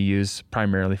intent to be used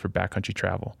primarily for backcountry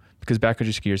travel, because backcountry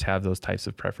skiers have those types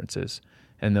of preferences,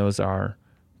 and those are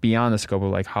beyond the scope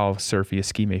of like how surfy a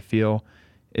ski may feel.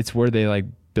 It's where they like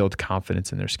build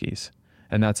confidence in their skis.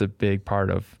 And that's a big part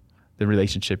of the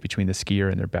relationship between the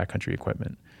skier and their backcountry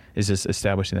equipment, is just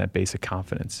establishing that basic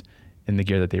confidence in the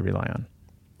gear that they rely on.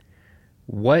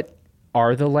 What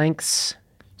are the lengths?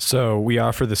 So we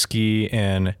offer the ski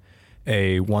in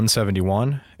a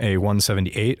 171, a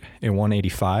 178, a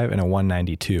 185, and a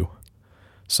 192.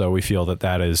 So we feel that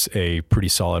that is a pretty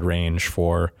solid range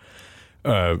for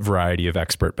a variety of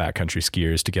expert backcountry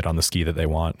skiers to get on the ski that they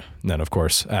want. And then, of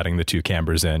course, adding the 2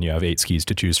 cambers in, you have 8 skis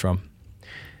to choose from.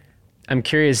 I'm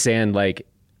curious, Zan, like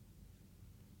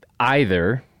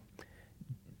either,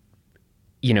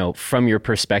 from your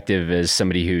perspective as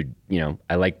somebody who,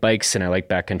 I like bikes and I like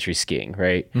backcountry skiing,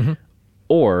 right? Mm-hmm.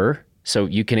 Or, so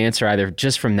you can answer either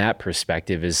just from that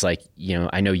perspective is like,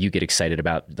 I know you get excited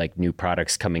about like new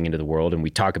products coming into the world, and we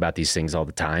talk about these things all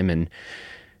the time. And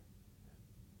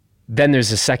then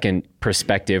there's a second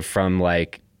perspective from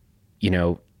like,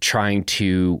 trying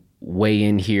to weigh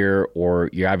in here, or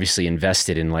you're obviously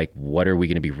invested in like, what are we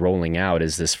going to be rolling out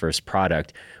as this first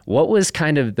product? What was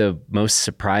kind of the most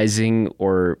surprising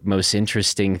or most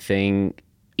interesting thing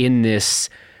in this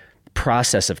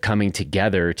process of coming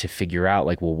together to figure out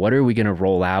like, well, what are we going to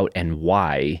roll out and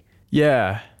why?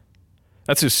 Yeah,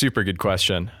 that's a super good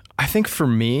question. I think for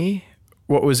me,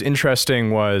 what was interesting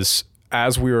was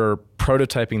as we were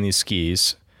prototyping these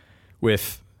skis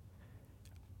with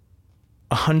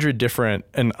 100 different,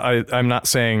 and I'm not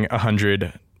saying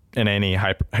 100 in any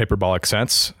hyperbolic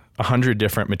sense, 100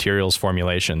 different materials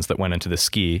formulations that went into the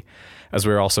ski, as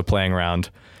we were also playing around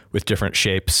with different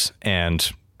shapes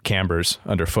and cambers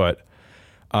underfoot.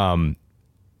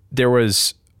 There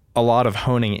was a lot of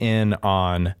honing in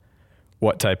on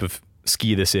what type of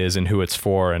ski this is and who it's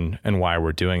for and why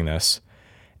we're doing this.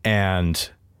 And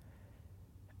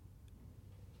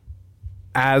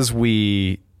as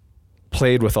we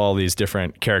played with all these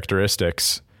different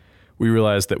characteristics, we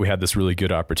realized that we had this really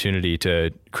good opportunity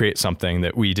to create something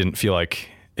that we didn't feel like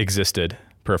existed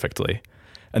perfectly.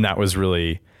 And that was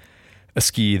really a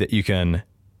ski that you can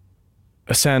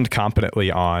ascend competently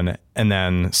on and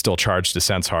then still charge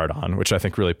descents hard on, which I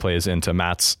think really plays into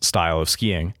Matt's style of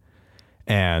skiing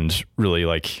and really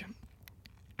like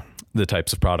the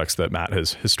types of products that Matt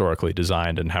has historically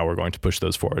designed and how we're going to push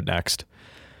those forward next.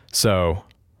 So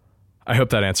I hope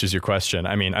that answers your question.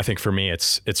 I mean, I think for me,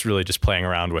 it's really just playing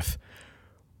around with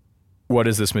what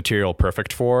is this material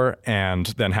perfect for, and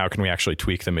then how can we actually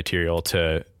tweak the material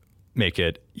to make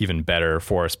it even better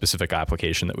for a specific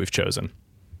application that we've chosen.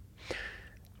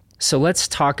 So let's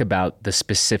talk about the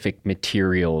specific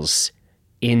materials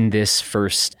in this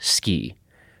first ski.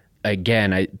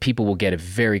 Again, people will get a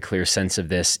very clear sense of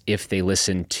this if they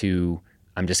listen to,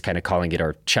 I'm just kind of calling it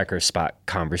our checker spot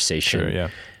conversation. Sure, yeah.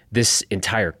 This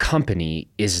entire company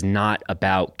is not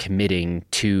about committing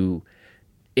to,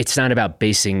 it's not about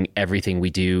basing everything we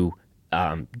do,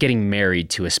 getting married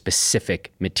to a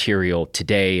specific material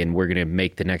today, and we're going to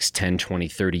make the next 10, 20,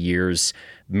 30 years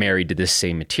married to this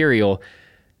same material.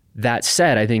 That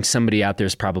said, I think somebody out there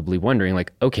is probably wondering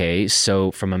like, okay,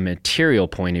 so from a material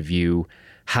point of view,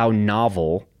 how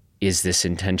novel is this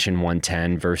Intention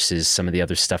 110 versus some of the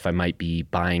other stuff I might be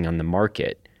buying on the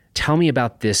market? Tell me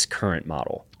about this current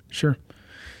model. Sure.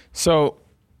 So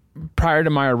prior to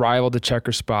my arrival to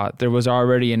Checker Spot, there was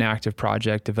already an active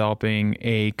project developing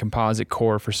a composite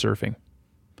core for surfing.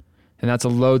 And that's a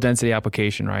low density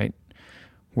application, right?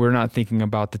 We're not thinking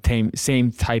about the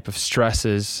same type of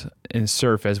stresses in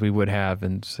surf as we would have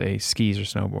in, say, skis or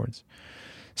snowboards.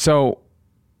 So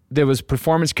there was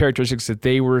performance characteristics that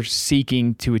they were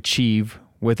seeking to achieve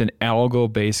with an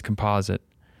algal-based composite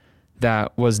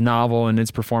that was novel in its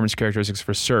performance characteristics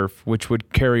for surf, which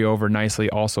would carry over nicely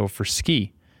also for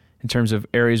ski in terms of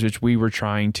areas which we were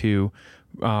trying to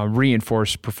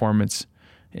reinforce performance,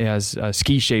 as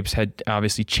ski shapes had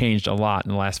obviously changed a lot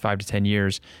in the last 5 to 10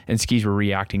 years, and skis were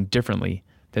reacting differently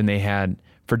than they had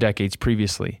for decades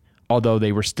previously. Although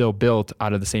they were still built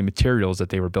out of the same materials that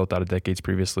they were built out of decades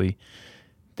previously,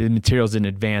 the materials didn't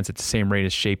advance at the same rate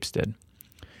as shapes did.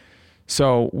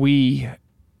 So we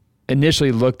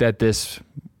initially looked at this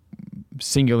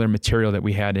singular material that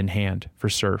we had in hand for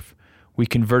surf. We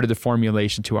converted the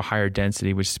formulation to a higher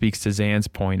density, which speaks to Zan's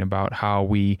point about how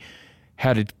we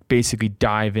had to basically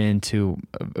dive into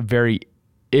a very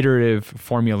iterative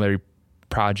formulary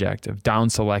project of down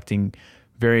selecting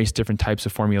various different types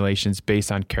of formulations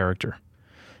based on character.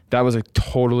 That was a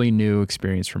totally new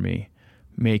experience for me,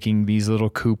 making these little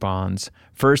coupons,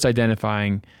 first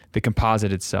identifying the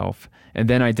composite itself, and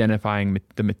then identifying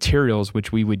the materials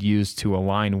which we would use to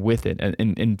align with it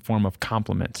in form of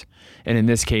complement. And in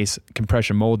this case,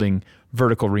 compression molding,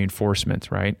 vertical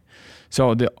reinforcement, right?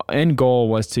 So the end goal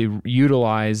was to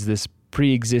utilize this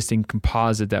pre-existing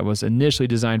composite that was initially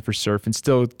designed for surf and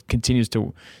still continues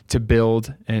to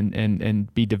build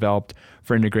and be developed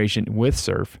for integration with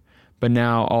surf, but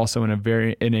now also in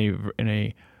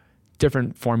a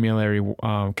different formulary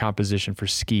composition for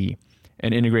ski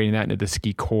and integrating that into the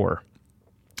ski core.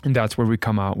 And that's where we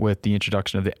come out with the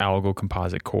introduction of the algal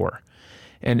composite core.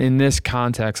 And in this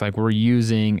context, like we're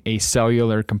using a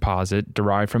cellular composite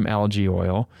derived from algae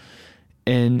oil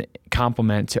in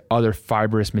complement to other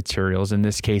fibrous materials, in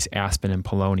this case, aspen and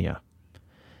paulownia.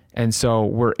 And so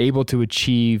we're able to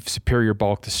achieve superior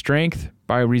bulk to strength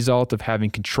by a result of having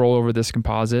control over this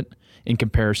composite in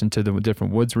comparison to the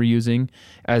different woods we're using,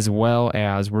 as well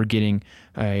as we're getting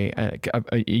a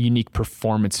unique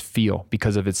performance feel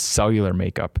because of its cellular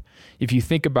makeup. If you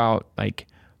think about like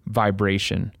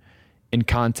vibration in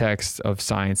context of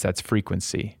science, that's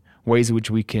frequency. ways in which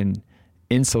we can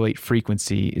insulate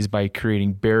frequency is by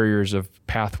creating barriers of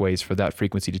pathways for that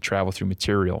frequency to travel through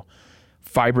material.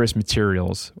 Fibrous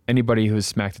materials, anybody who has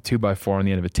smacked a 2x4 on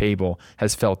the end of a table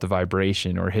has felt the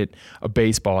vibration, or hit a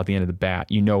baseball at the end of the bat.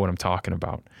 You know what I'm talking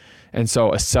about. And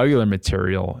so a cellular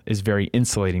material is very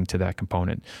insulating to that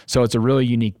component. So it's a really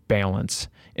unique balance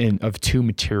of two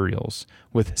materials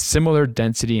with similar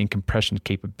density and compression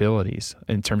capabilities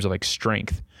in terms of like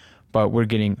strength, but we're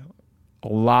getting a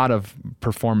lot of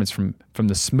performance from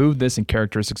the smoothness and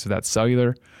characteristics of that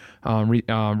cellular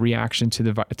reaction to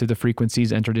the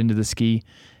frequencies entered into the ski,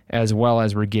 as well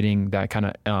as we're getting that kind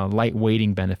of light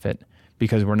weighting benefit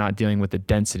because we're not dealing with the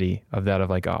density of that of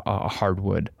like a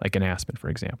hardwood, like an aspen, for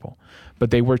example.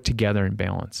 But they work together in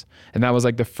balance. And that was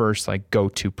like the first like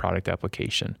go-to product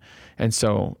application. And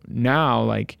so now,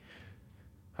 like,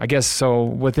 I guess, so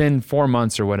within 4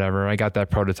 months or whatever, I got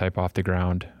that prototype off the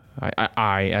ground.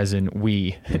 I as in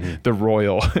we, the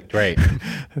royal. Right.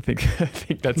 I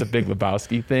think that's a Big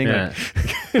Lebowski thing. Yeah.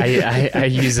 I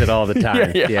use it all the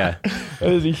time. Yeah.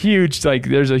 There's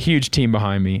a huge team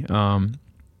behind me.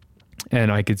 And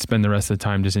I could spend the rest of the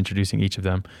time just introducing each of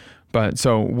them. But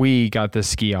so we got this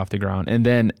ski off the ground, and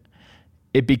then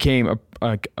it became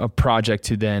a project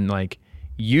to then like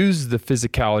use the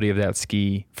physicality of that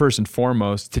ski first and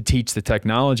foremost to teach the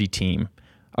technology team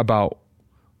about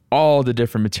all the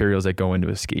different materials that go into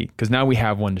a ski. Because now we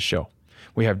have one to show.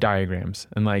 We have diagrams,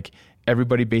 and like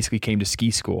everybody basically came to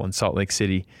ski school in Salt Lake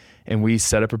City, and we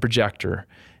set up a projector,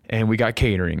 and we got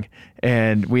catering,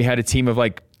 and we had a team of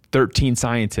like 13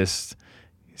 scientists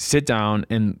sit down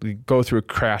and go through a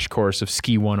crash course of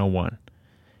Ski 101.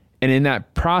 And in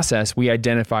that process, we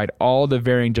identified all the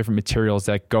varying different materials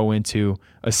that go into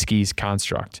a ski's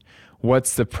construct.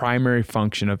 What's the primary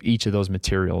function of each of those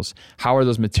materials? How are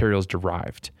those materials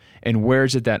derived? And where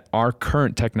is it that our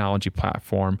current technology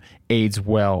platform aids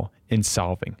well in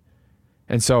solving?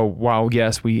 And so while,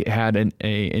 yes, we had an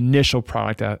initial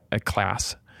product at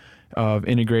class of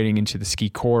integrating into the ski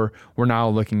core, we're now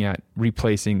looking at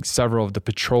replacing several of the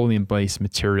petroleum-based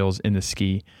materials in the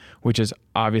ski, which is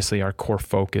obviously our core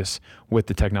focus with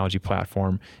the technology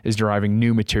platform, is deriving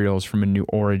new materials from a new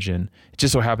origin. It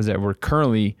just so happens that we're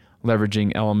currently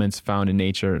leveraging elements found in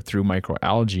nature through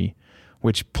microalgae,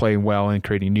 which play well in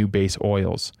creating new base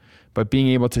oils. But being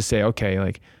able to say, okay,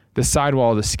 like the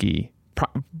sidewall of the ski,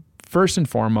 first and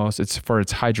foremost, it's for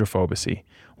its hydrophobicy.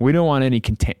 We don't want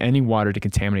any water to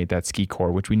contaminate that ski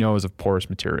core, which we know is a porous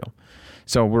material.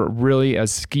 So we're really,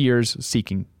 as skiers,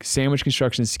 seeking sandwich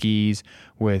construction skis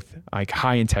with like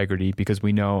high integrity, because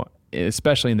we know,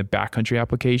 especially in the backcountry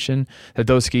application, that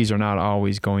those skis are not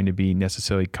always going to be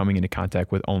necessarily coming into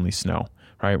contact with only snow,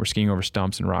 right? We're skiing over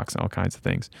stumps and rocks and all kinds of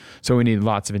things. So we need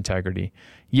lots of integrity.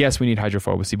 Yes, we need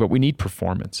hydrophobicy, but we need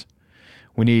performance.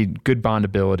 We need good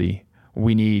bondability.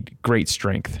 We need great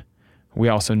strength. We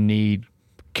also need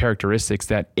characteristics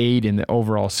that aid in the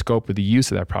overall scope of the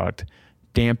use of that product,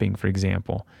 damping, for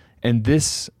example. And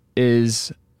this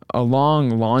is a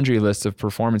long laundry list of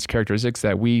performance characteristics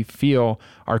that we feel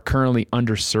are currently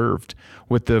underserved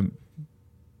with the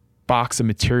box of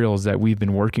materials that we've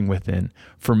been working within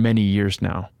for many years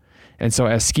now. And so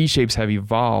as ski shapes have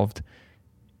evolved,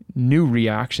 new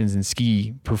reactions in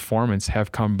ski performance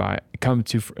have come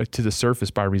to the surface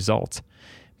by results.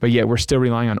 But yet we're still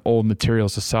relying on old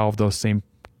materials to solve those same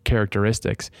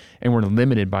characteristics, and we're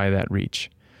limited by that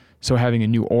reach. So having a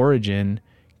new origin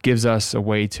gives us a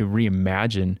way to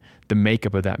reimagine the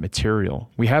makeup of that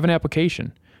material. We have an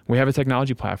application. We have a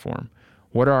technology platform.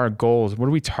 What are our goals? What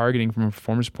are we targeting from a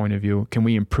performance point of view? Can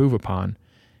we improve upon?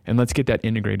 And let's get that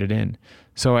integrated in.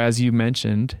 So as you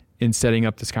mentioned in setting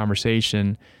up this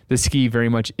conversation, the ski very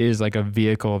much is like a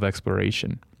vehicle of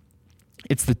exploration.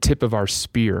 It's the tip of our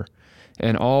spear,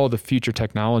 and all the future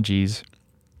technologies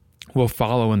will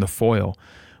follow in the foil,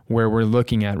 where we're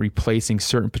looking at replacing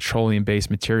certain petroleum-based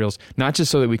materials, not just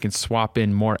so that we can swap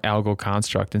in more algal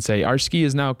construct and say, our ski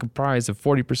is now comprised of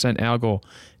 40% algal.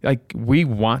 Like, we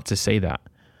want to say that,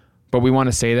 but we want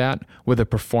to say that with a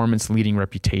performance-leading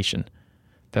reputation.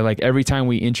 That like every time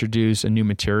we introduce a new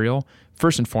material,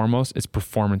 first and foremost, it's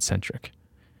performance-centric.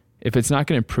 If it's not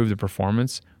going to improve the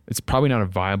performance, it's probably not a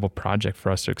viable project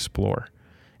for us to explore.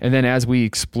 And then as we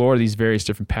explore these various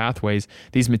different pathways,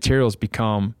 these materials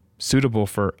become suitable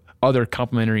for other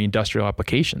complementary industrial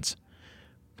applications.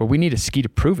 But we need a ski to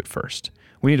prove it first.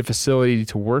 We need a facility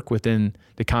to work within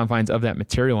the confines of that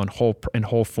material in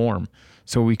whole form,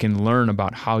 so we can learn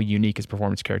about how unique its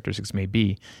performance characteristics may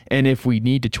be. And if we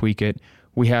need to tweak it,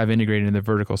 we have integrated in the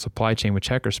vertical supply chain with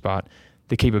CheckerSpot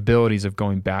the capabilities of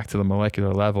going back to the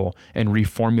molecular level and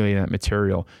reformulating that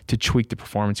material to tweak the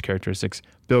performance characteristics,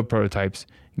 build prototypes,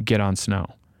 get on snow.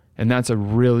 And that's a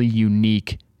really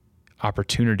unique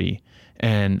opportunity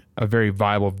and a very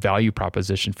viable value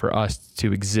proposition for us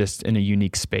to exist in a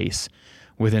unique space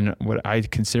within what I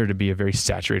consider to be a very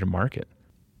saturated market.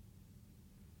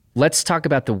 Let's talk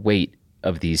about the weight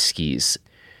of these skis.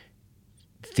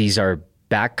 These are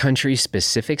backcountry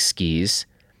specific skis.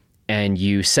 And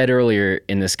you said earlier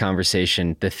in this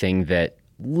conversation, the thing that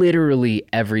literally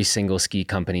every single ski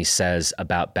company says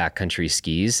about backcountry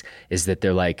skis is that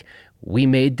they're like, we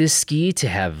made this ski to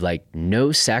have like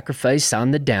no sacrifice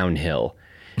on the downhill.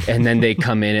 And then they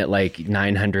come in at like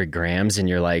 900 grams and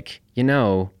you're like,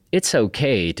 it's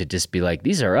okay to just be like,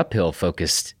 these are uphill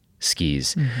focused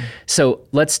skis. Mm-hmm. So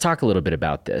let's talk a little bit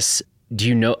about this. Do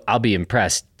you know, I'll be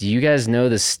impressed. Do you guys know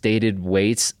the stated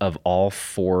weights of all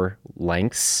 4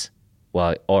 lengths?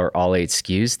 Well, or all 8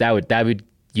 SKUs? That would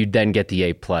you'd then get the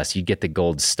A+, you'd get the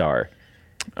gold star.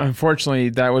 Unfortunately,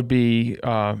 that would be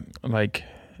like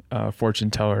a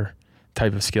fortune teller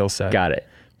type of skill set. Got it.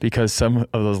 Because some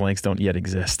of those lengths don't yet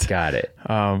exist. Got it.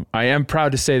 I am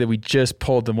proud to say that we just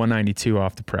pulled the 192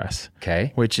 off the press.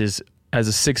 Okay. Which is, as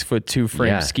a 6'2"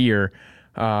 frame skier,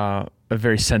 a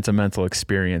very sentimental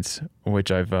experience, which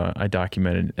I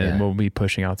documented and we'll be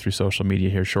pushing out through social media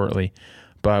here shortly.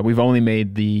 But we've only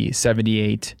made the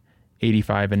 78,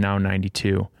 85, and now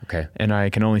 92. Okay. And I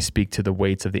can only speak to the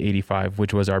weights of the 85,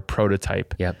 which was our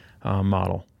prototype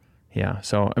model. Yeah.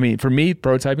 So, I mean, for me,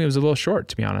 prototyping was a little short,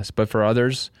 to be honest. But for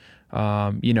others,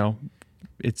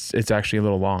 it's actually a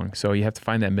little long. So you have to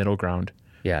find that middle ground.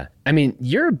 Yeah. I mean,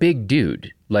 you're a big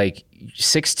dude, like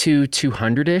 6'2",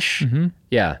 200-ish. Mm-hmm.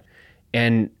 Yeah.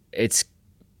 And it's,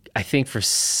 I think for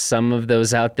some of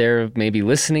those out there maybe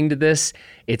listening to this,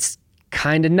 it's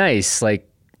kind of nice. Like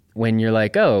when you're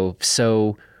like, oh,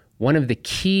 so one of the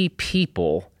key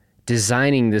people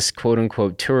designing this quote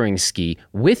unquote touring ski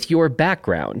with your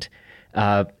background.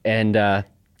 And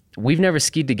we've never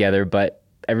skied together, but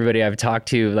everybody I've talked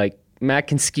to, like, Matt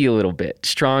can ski a little bit,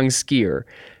 strong skier,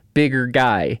 bigger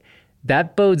guy.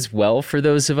 That bodes well for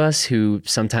those of us who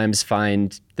sometimes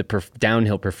find the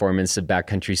downhill performance of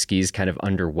backcountry skis kind of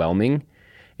underwhelming.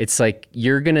 It's like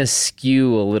you're going to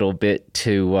skew a little bit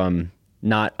to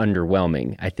not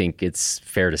underwhelming, I think it's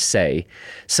fair to say.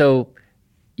 So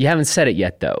you haven't said it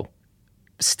yet, though.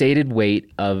 Stated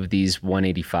weight of these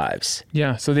 185s.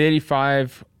 Yeah, so the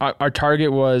 85, our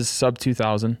target was sub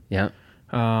 2,000. Yeah.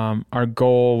 Our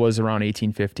goal was around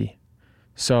 1,850.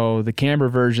 So the camber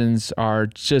versions are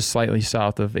just slightly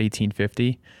south of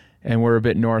 1,850, and we're a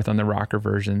bit north on the rocker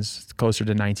versions, closer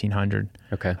to 1,900.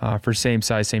 Okay. For same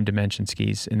size, same dimension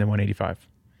skis in the 185.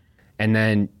 And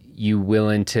then you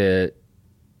willing to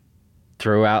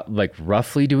throw out, like,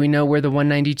 roughly, do we know where the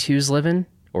 192's living?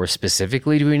 Or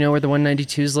specifically, do we know where the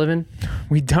 192's living?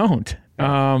 We don't.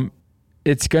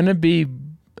 It's going to be,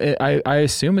 I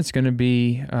assume it's going to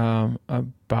be about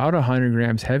 100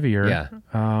 grams heavier. Yeah.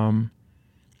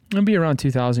 It'll be around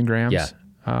 2,000 grams.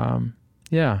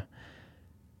 Yeah.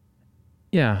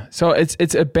 Yeah. So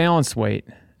it's a balanced weight.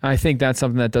 I think that's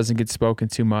something that doesn't get spoken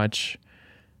too much.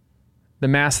 The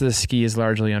mass of the ski is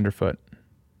largely underfoot,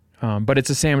 but it's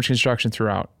a sandwich construction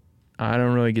throughout. I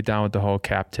don't really get down with the whole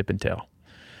cap, tip, and tail.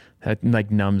 That like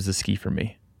numbs the ski for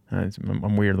me.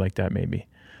 I'm weird like that maybe.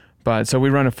 But so we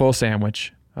run a full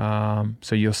sandwich.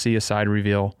 So you'll see a side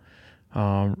reveal,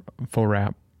 full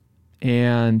wrap.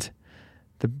 And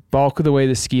the bulk of the way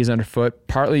the ski is underfoot,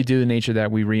 partly due to the nature that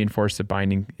we reinforce the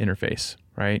binding interface,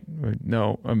 right?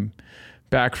 No,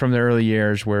 back from the early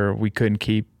years where we couldn't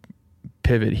keep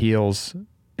pivot heels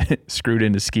screwed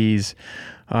into skis.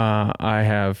 I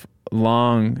have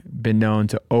long been known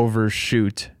to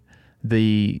overshoot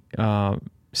the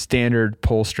standard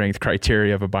pull strength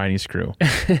criteria of a binding screw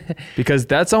because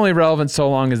that's only relevant so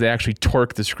long as they actually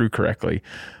torque the screw correctly.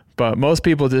 But most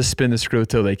people just spin the screw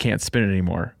till they can't spin it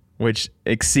anymore, which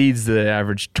exceeds the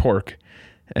average torque.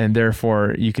 And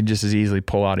therefore you can just as easily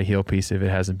pull out a heel piece if it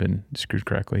hasn't been screwed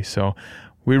correctly. So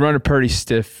we run a pretty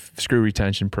stiff screw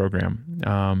retention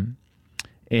program.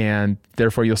 And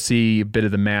therefore you'll see a bit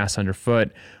of the mass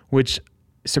underfoot, which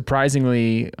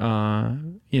surprisingly, for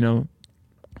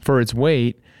its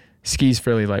weight, ski's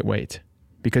fairly lightweight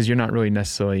because you're not really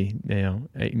necessarily,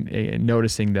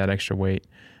 noticing that extra weight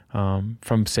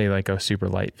from, say, like a super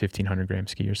light 1,500 gram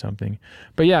ski or something.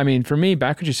 But yeah, I mean, for me,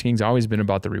 backcountry skiing's always been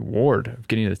about the reward of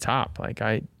getting to the top. Like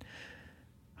I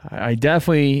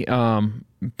definitely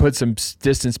put some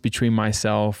distance between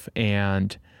myself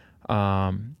and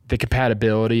the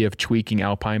compatibility of tweaking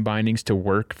Alpine bindings to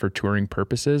work for touring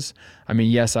purposes. I mean,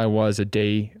 yes, I was a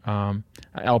day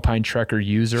Alpine Trekker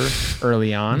user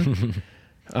early on,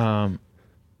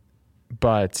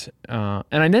 but and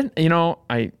I didn't.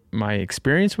 My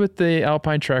experience with the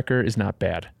Alpine Trekker is not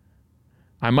bad.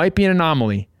 I might be an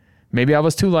anomaly. Maybe I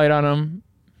was too light on them.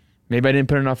 Maybe I didn't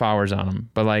put enough hours on them.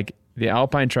 But like the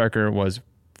Alpine Trekker was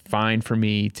fine for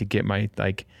me to get my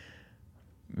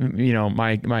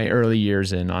my early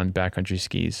years in on backcountry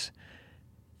skis.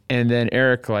 And then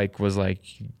Eric was like,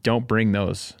 don't bring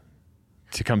those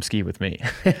to come ski with me.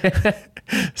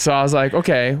 So I was like,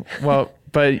 okay, well,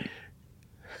 but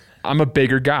I'm a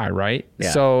bigger guy, right?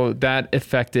 Yeah. So that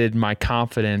affected my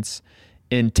confidence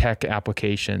in tech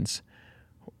applications,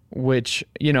 which,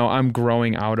 I'm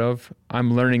growing out of.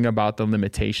 I'm learning about the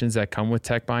limitations that come with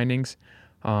tech bindings.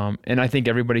 And I think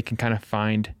everybody can kind of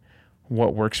find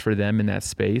what works for them in that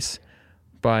space,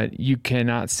 but you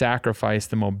cannot sacrifice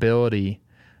the mobility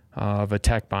of a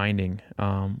tech binding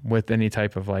with any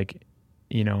type of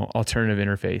alternative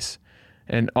interface.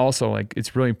 And also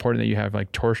it's really important that you have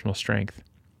torsional strength.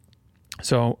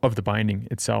 So of the binding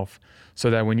itself, so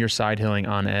that when you're side hilling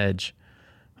on edge,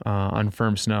 on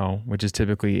firm snow, which is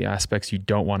typically aspects you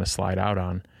don't want to slide out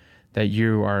on, that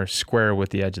you are square with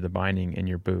the edge of the binding in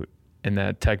your boot. And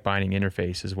that tech binding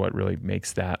interface is what really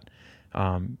makes that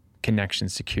connection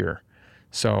secure.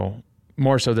 So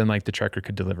more so than the Trekker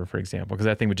could deliver, for example, because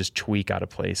that thing would just tweak out of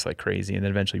place like crazy and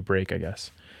then eventually break, I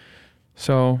guess.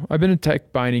 So I've been a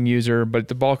tech binding user, but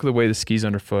the bulk of the way the ski's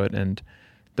underfoot and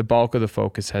the bulk of the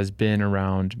focus has been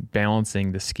around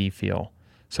balancing the ski feel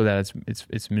so that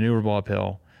it's maneuverable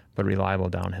uphill but reliable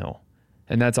downhill.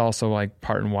 And that's also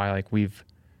part and why we've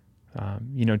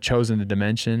chosen the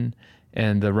dimension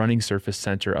and the running surface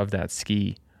center of that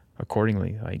ski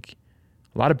accordingly.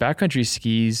 A lot of backcountry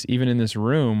skis, even in this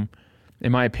room,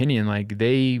 in my opinion,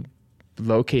 they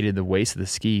located the waist of the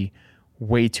ski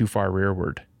way too far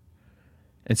rearward.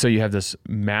 And so you have this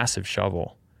massive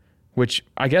shovel, which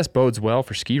I guess bodes well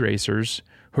for ski racers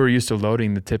who are used to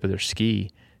loading the tip of their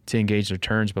ski to engage their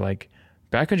turns. But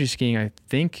backcountry skiing, I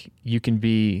think you can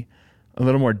be a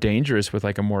little more dangerous with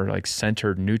a more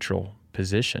centered neutral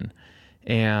position.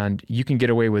 And you can get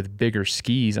away with bigger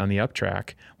skis on the up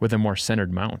track with a more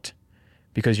centered mount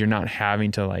because you're not having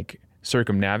to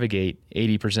circumnavigate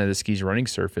 80% of the ski's running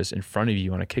surface in front of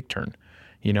you on a kick turn,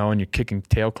 and you're kicking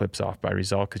tail clips off by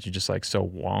result because you're just so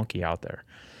wonky out there.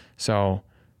 So,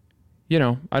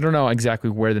 I don't know exactly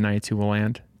where the 92 will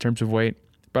land in terms of weight,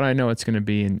 but I know it's going to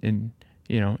be in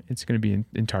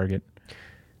target.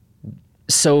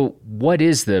 So what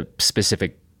is the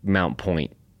specific mount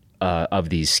point of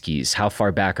these skis? How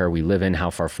far back are we living? How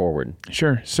far forward?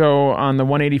 Sure. So on the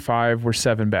 185, we're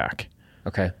 7 back.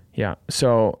 Okay. Yeah.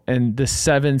 So, and the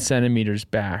 7 centimeters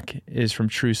back is from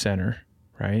true center,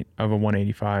 right, of a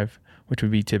 185, which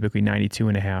would be typically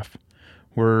 92.5.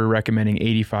 We're recommending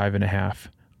 85.5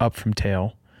 up from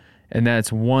tail. And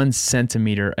that's 1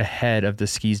 centimeter ahead of the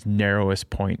ski's narrowest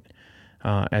point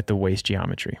at the waist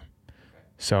geometry.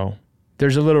 So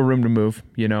there's a little room to move,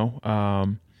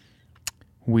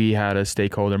 we had a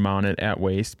stakeholder mount it at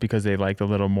waist because they liked a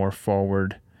little more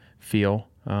forward feel.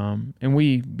 And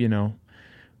we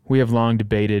have long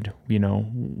debated,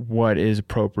 what is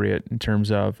appropriate in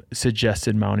terms of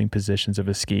suggested mounting positions of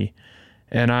a ski.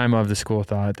 And I'm of the school of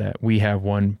thought that we have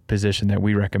one position that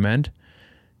we recommend.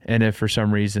 And if for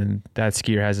some reason that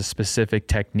skier has a specific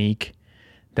technique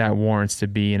that warrants to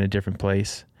be in a different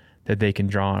place, that they can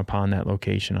draw upon that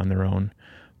location on their own.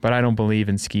 But I don't believe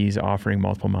in skis offering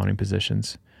multiple mounting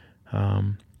positions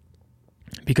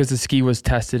because the ski was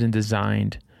tested and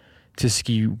designed to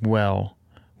ski well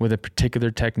with a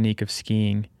particular technique of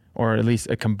skiing, or at least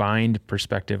a combined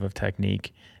perspective of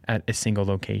technique at a single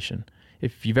location.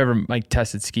 If you've ever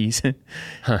tested skis,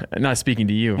 not speaking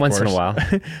to you, of once course, in a while,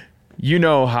 you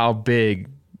know how big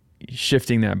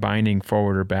shifting that binding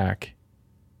forward or back,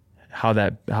 how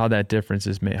that difference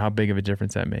is made, how big of a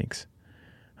difference that makes.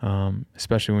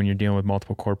 Especially when you're dealing with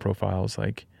multiple core profiles.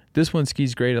 This one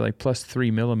skis great at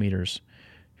 +3 millimeters.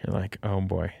 You're like, oh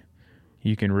boy,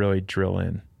 you can really drill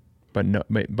in, but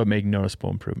make noticeable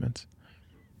improvements.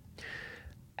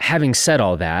 Having said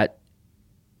all that,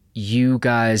 you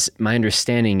guys, my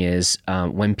understanding is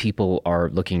when people are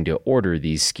looking to order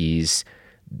these skis,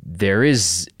 there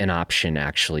is an option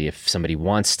actually if somebody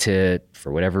wants to,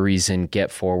 for whatever reason,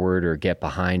 get forward or get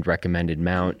behind recommended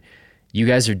mount. You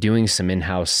guys are doing some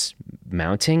in-house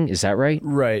mounting, is that right?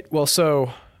 Right. Well,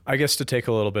 so I guess to take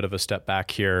a little bit of a step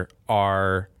back here,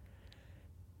 our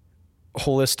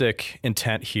holistic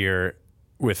intent here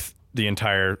with the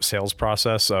entire sales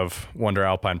process of Wunder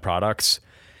Alpine products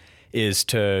is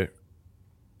to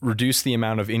reduce the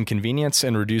amount of inconvenience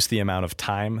and reduce the amount of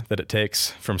time that it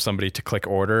takes from somebody to click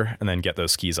order and then get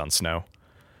those skis on snow.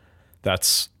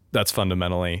 That's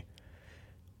fundamentally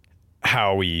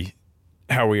how we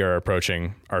are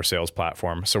approaching our sales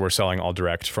platform. So we're selling all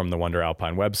direct from the Wunder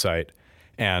Alpine website,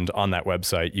 and on that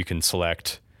website you can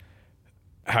select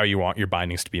how you want your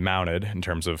bindings to be mounted in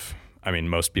terms of, I mean,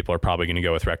 most people are probably going to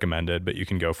go with recommended, but you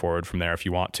can go forward from there if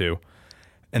you want to.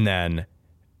 And then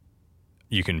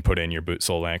you can put in your boot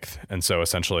sole length. And so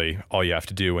essentially all you have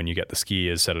to do when you get the ski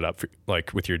is set it up for,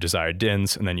 like with your desired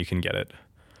DINs, and then you can get it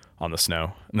on the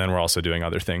snow. And then we're also doing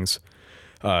other things,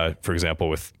 for example,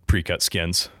 with pre-cut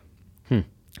skins.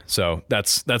 So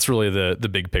that's really the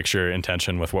big picture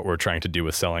intention with what we're trying to do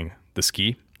with selling the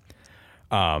ski.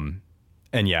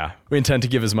 And yeah, we intend to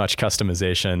give as much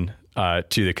customization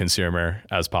to the consumer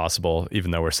as possible,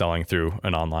 even though we're selling through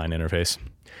an online interface.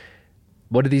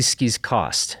 What do these skis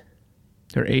cost?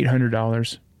 They're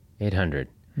 $800. $800.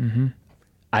 Mm-hmm.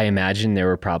 I imagine there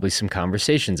were probably some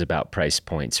conversations about price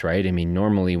points, right? I mean,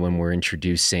 normally when we're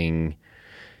introducing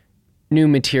new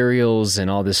materials and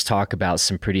all this talk about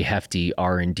some pretty hefty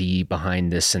R&D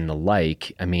behind this and the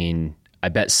like, I mean, I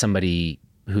bet somebody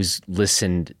who's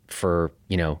listened for,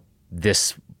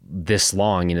 this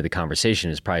long into the conversation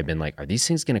has probably been like, are these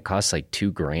things going to cost like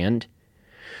 $2,000?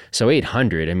 So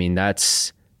 800, I mean,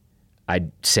 that's,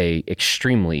 I'd say,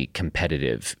 extremely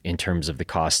competitive in terms of the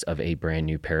cost of a brand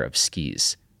new pair of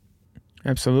skis.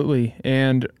 Absolutely.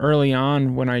 And early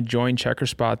on when I joined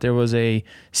Checkerspot, there was a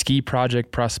ski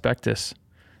project prospectus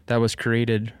that was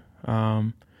created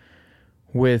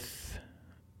with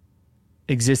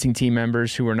existing team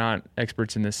members who were not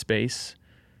experts in this space.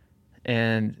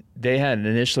 And they had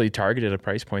initially targeted a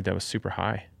price point that was super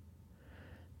high.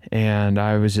 And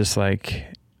I was just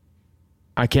like,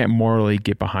 I can't morally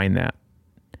get behind that.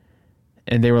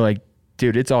 And they were like,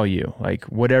 dude, it's all you. Like,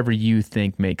 whatever you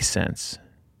think makes sense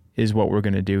is what we're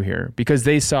going to do here. Because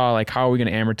they saw, like, how are we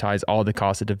going to amortize all the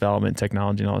cost of development,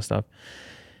 technology, and all this stuff.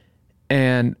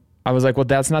 And I was like, well,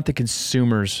 that's not the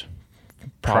consumer's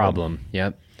problem.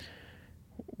 Yep.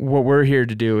 What we're here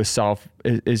to do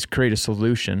is create a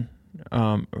solution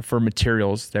for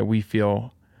materials that we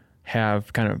feel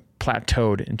have kind of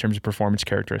plateaued in terms of performance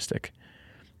characteristic.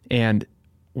 And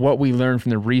what we learn from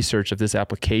the research of this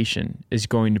application is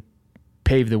going to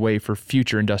pave the way for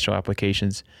future industrial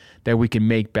applications that we can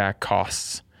make back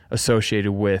costs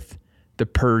associated with the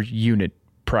per unit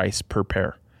price per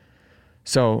pair.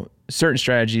 So certain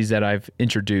strategies that I've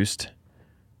introduced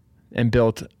and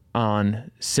built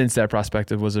on since that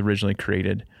prospectus was originally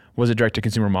created was a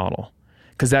direct-to-consumer model,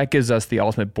 because that gives us the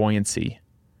ultimate buoyancy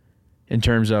in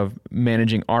terms of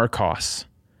managing our costs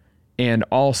and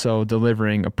also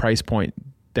delivering a price point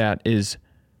that is,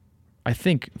 I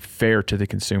think, fair to the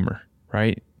consumer,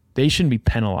 right? They shouldn't be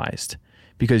penalized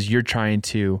because you're trying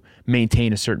to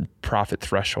maintain a certain profit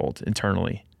threshold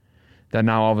internally, that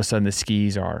now all of a sudden the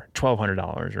skis are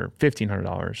 $1,200 or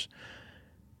 $1,500.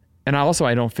 And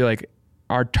I don't feel like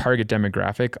our target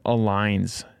demographic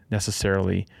aligns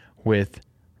necessarily with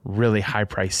really high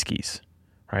price skis,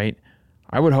 right?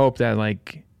 I would hope that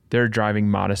like they're driving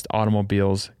modest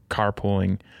automobiles,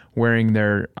 carpooling, wearing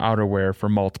their outerwear for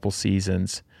multiple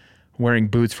seasons, wearing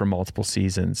boots for multiple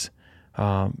seasons,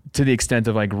 to the extent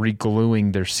of like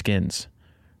re-gluing their skins,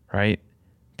 right?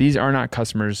 These are not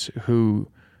customers who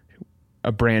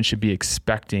a brand should be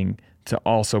expecting to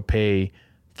also pay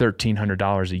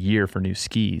 $1,300 a year for new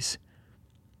skis.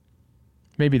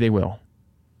 Maybe they will,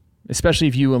 especially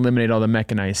if you eliminate all the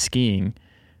mechanized skiing,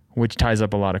 which ties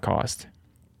up a lot of cost,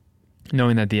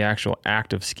 knowing that the actual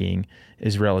act of skiing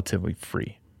is relatively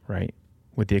free, right?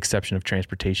 With the exception of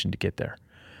transportation to get there.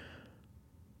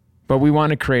 But we want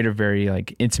to create a very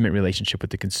like intimate relationship with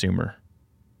the consumer,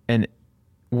 and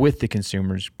with the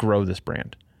consumers grow this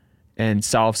brand and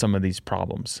solve some of these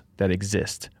problems that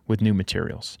exist with new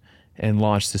materials and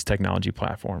launch this technology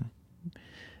platform.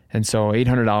 And so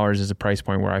 $800 is a price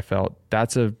point where I felt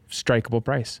that's a strikeable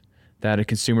price that a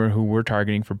consumer who we're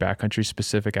targeting for backcountry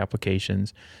specific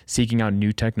applications, seeking out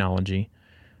new technology,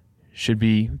 should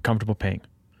be comfortable paying.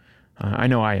 I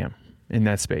know I am in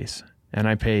that space, and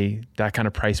I pay that kind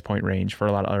of price point range for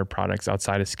a lot of other products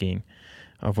outside of skiing,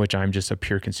 of which I'm just a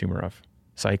pure consumer of,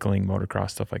 cycling,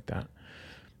 motocross, stuff like that.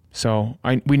 So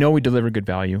we know we deliver good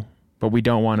value, but we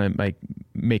don't want to like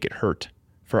make it hurt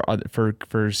for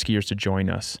skiers to join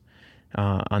us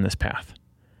on this path.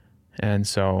 And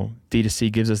so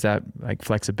D2C gives us that like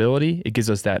flexibility. It gives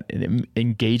us that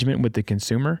engagement with the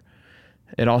consumer.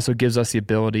 It also gives us the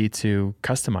ability to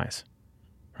customize,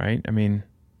 right? I mean,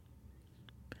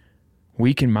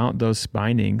 we can mount those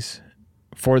bindings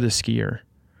for the skier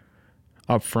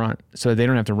up front so that they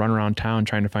don't have to run around town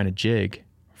trying to find a jig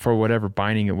for whatever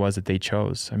binding it was that they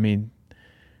chose. I mean,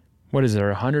 what is there,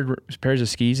 100 pairs of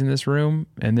skis in this room?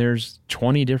 And there's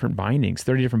 20 different bindings,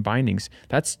 30 different bindings.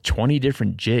 That's 20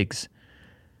 different jigs.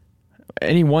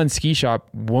 Any one ski shop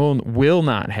will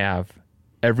not have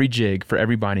every jig for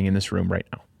every binding in this room right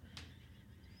now.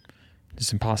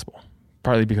 It's impossible.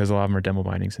 Partly because a lot of them are demo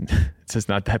bindings and it's just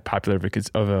not that popular because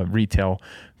of a retail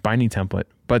binding template.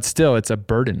 But still, it's a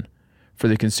burden for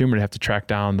the consumer to have to track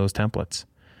down those templates.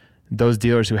 Those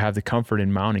dealers who have the comfort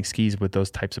in mounting skis with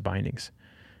those types of bindings.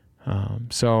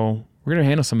 So we're going to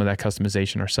handle some of that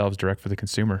customization ourselves direct for the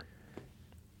consumer.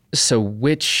 So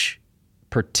which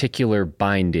particular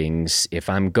bindings, if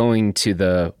I'm going to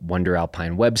the Wunder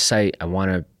Alpine website, I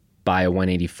want to buy a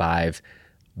 185,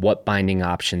 what binding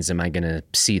options am I going to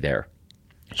see there?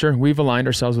 Sure. We've aligned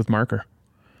ourselves with Marker.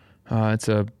 It's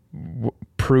a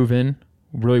proven,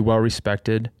 really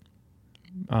well-respected,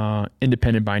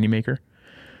 independent binding maker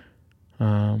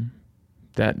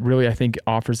that really, I think,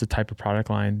 offers the type of product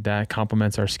line that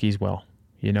complements our skis well.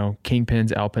 You know,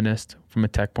 Kingpin's Alpinist, from a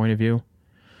tech point of view,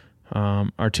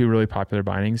 are two really popular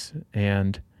bindings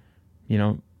and, you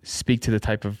know, speak to the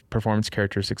type of performance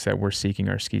characteristics that we're seeking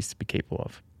our skis to be capable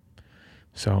of.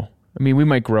 So, I mean, we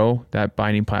might grow that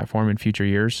binding platform in future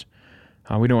years.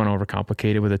 We don't want to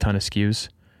overcomplicate it with a ton of SKUs.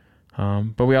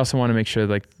 But we also want to make sure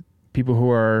like people who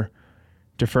are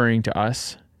deferring to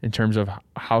us in terms of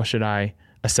how should I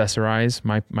accessorize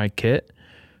my kit.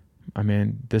 I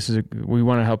mean, we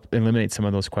want to help eliminate some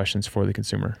of those questions for the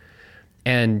consumer.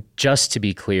 And just to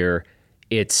be clear,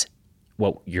 it's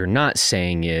what you're not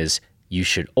saying is you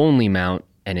should only mount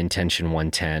an Intention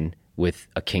 110 with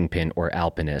a Kingpin or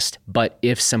Alpinist. But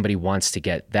if somebody wants to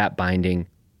get that binding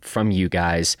from you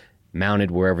guys mounted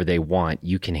wherever they want,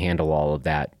 you can handle all of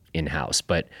that in-house.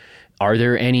 But are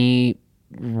there any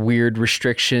weird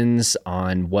restrictions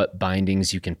on what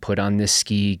bindings you can put on this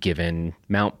ski given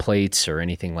mount plates or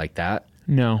anything like that?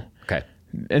 No. Okay.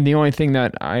 And the only thing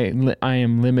that I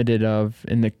am limited of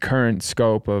in the current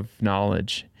scope of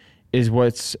knowledge is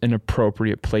what's an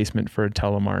appropriate placement for a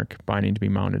telemark binding to be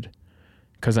mounted.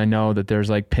 Because I know that there's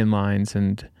like pin lines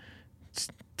and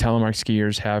telemark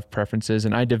skiers have preferences.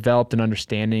 And I developed an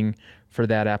understanding for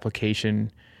that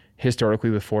application historically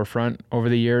with Forefront over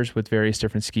the years with various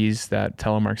different skis that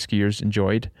telemark skiers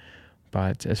enjoyed.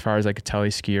 But as far as like a tele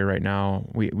skier right now,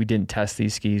 we didn't test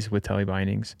these skis with tele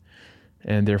bindings.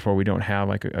 And therefore we don't have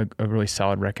like a really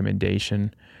solid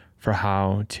recommendation for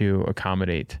how to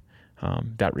accommodate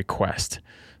that request.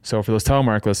 So for those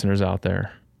telemark listeners out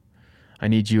there, I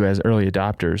need you as early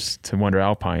adopters to Wunder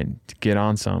Alpine to get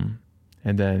on some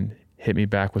and then hit me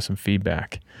back with some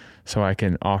feedback so I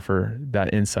can offer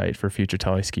that insight for future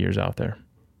tele skiers out there.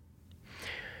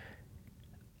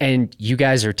 And you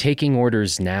guys are taking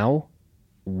orders now.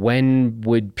 When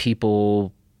would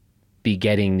people be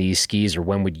getting these skis, or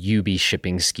when would you be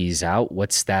shipping skis out?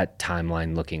 What's that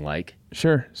timeline looking like?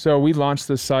 Sure. So we launched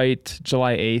the site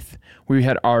July 8th. We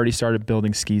had already started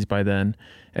building skis by then,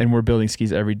 and we're building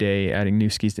skis every day, adding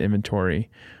new skis to inventory.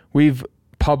 We've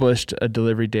published a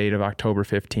delivery date of October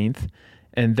 15th,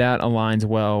 and that aligns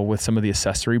well with some of the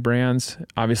accessory brands.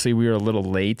 Obviously, we were a little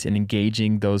late in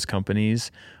engaging those companies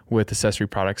with accessory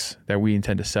products that we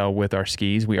intend to sell with our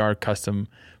skis. We are custom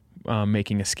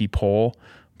making a ski pole,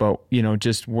 but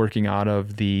just working out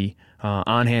of the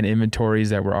on-hand inventories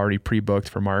that were already pre-booked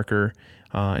for Marker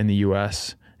in the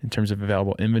U.S. in terms of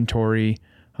available inventory,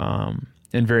 and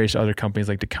various other companies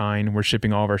like Dakine. We're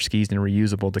shipping all of our skis in a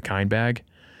reusable Dakine bag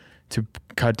to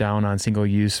cut down on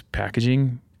single-use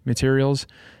packaging materials.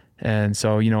 And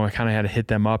so, I kind of had to hit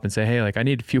them up and say, hey, like I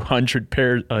need a few hundred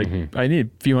pairs, I need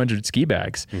a few hundred ski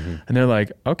bags. Mm-hmm. And they're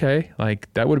like, okay,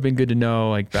 like that would have been good to know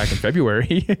like back in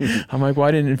February. I'm like, well,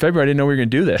 in February, I didn't know we were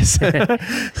going to do this.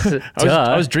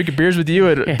 I was drinking beers with you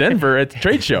at Denver at the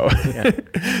trade show,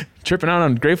 tripping out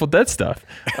on Grateful Dead stuff.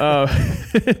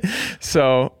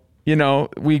 So,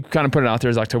 we kind of put it out there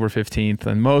as October 15th,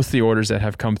 and most of the orders that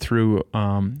have come through,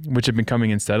 which have been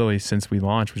coming in steadily since we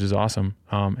launched, which is awesome,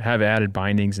 have added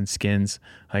bindings and skins.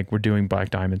 Like we're doing Black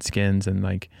Diamond skins, and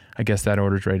like I guess that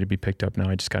order's ready to be picked up now.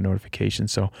 I just got notification,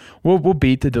 so we'll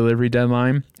beat the delivery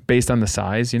deadline based on the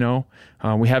size. We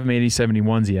haven't made any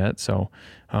 71s yet, so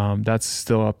that's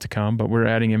still up to come. But we're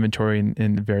adding inventory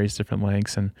in various different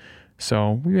lengths, and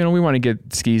so, we want to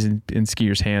get skis in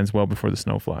skiers' hands well before the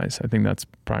snow flies. I think that's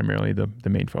primarily the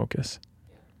main focus.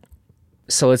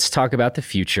 So let's talk about the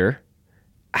future.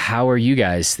 How are you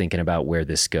guys thinking about where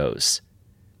this goes?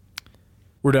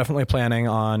 We're definitely planning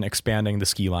on expanding the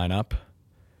ski lineup.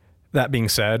 That being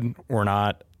said, we're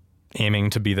not aiming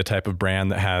to be the type of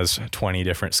brand that has 20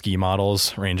 different ski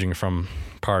models ranging from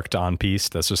park to on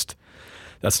piste.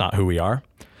 That's not who we are.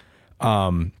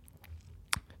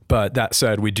 But that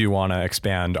said, we do want to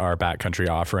expand our backcountry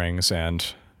offerings and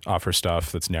offer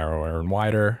stuff that's narrower and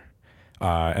wider,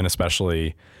 and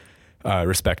especially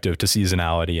respective to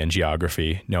seasonality and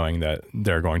geography, knowing that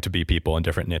there are going to be people in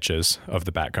different niches of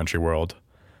the backcountry world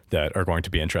that are going to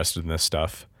be interested in this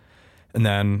stuff. And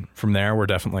then from there, we're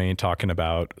definitely talking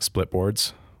about split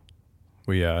boards.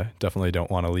 We definitely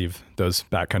don't want to leave those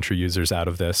backcountry users out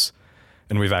of this.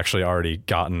 And we've actually already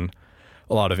gotten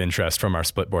a lot of interest from our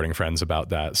split boarding friends about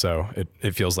that. So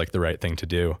it feels like the right thing to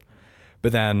do.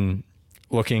 But then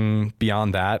looking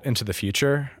beyond that into the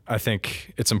future, I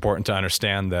think it's important to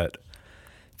understand that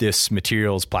this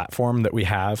materials platform that we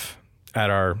have at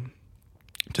our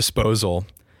disposal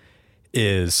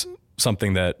is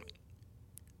something that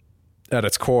at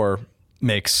its core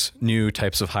makes new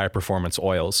types of high performance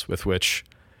oils with which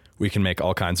we can make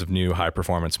all kinds of new high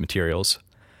performance materials.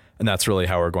 And that's really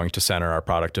how we're going to center our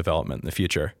product development in the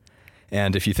future.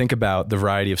 And if you think about the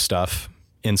variety of stuff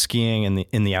in skiing and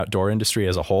in the outdoor industry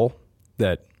as a whole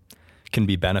that can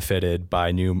be benefited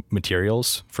by new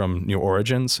materials from new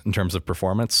origins in terms of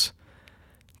performance,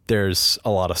 there's a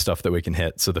lot of stuff that we can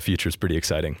hit. So the future is pretty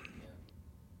exciting.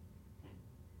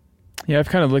 Yeah, I've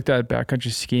kind of looked at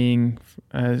backcountry skiing,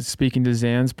 speaking to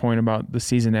Zan's point about the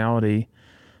seasonality.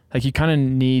 Like you kind of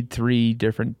need 3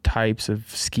 different types of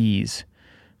skis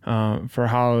for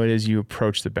how it is you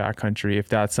approach the backcountry, if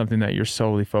that's something that you're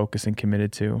solely focused and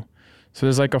committed to. So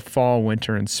there's like a fall,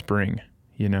 winter, and spring,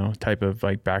 type of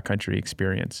like backcountry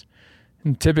experience.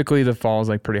 And typically the fall is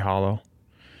like pretty hollow.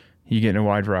 You get in a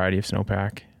wide variety of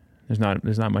snowpack. There's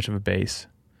not much of a base.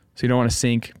 So you don't want to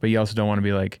sink, but you also don't want to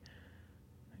be like,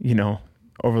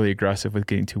 overly aggressive with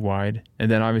getting too wide.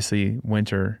 And then obviously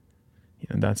winter,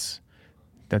 that's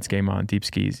game on. Deep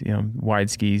skis, wide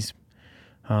skis,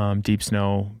 deep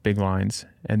snow, big lines.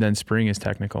 And then spring is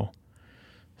technical.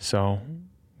 So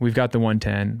we've got the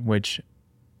 110, which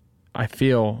I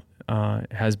feel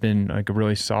has been like a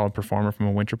really solid performer from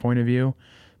a winter point of view.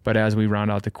 But as we round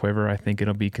out the quiver, I think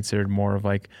it'll be considered more of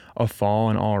like a fall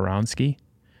and all around ski.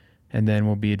 And then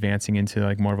we'll be advancing into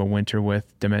like more of a winter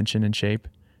with dimension and shape,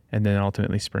 and then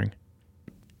ultimately spring.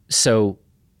 So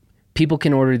people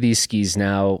can order these skis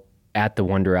now at the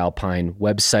Wunder Alpine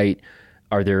website.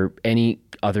 Are there any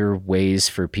other ways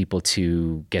for people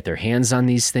to get their hands on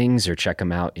these things or check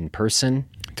them out in person?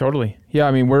 Totally. Yeah,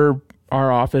 I mean,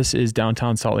 our office is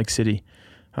downtown Salt Lake City.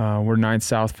 We're 9th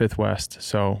South, 5th West.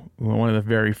 So we're one of the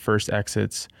very first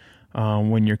exits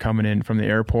when you're coming in from the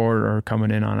airport or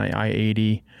coming in on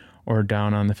I-80 or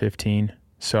down on the 15.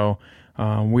 So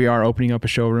we are opening up a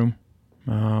showroom.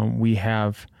 We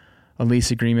have a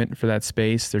lease agreement for that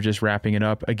space. They're just wrapping it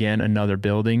up. Again, another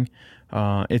building.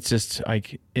 It's just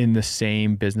like in the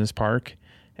same business park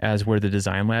as where the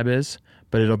design lab is,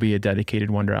 but it'll be a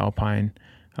dedicated Wunder Alpine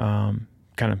kind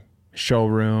of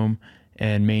showroom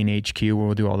and main HQ where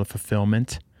we'll do all the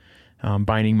fulfillment,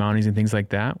 binding mountings and things like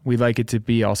that. We'd like it to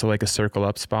be also like a circle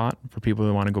up spot for people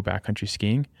who want to go backcountry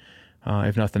skiing.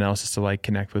 If nothing else, is to like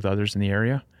connect with others in the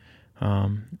area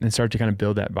and start to kind of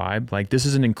build that vibe. Like this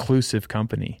is an inclusive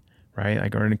company, right?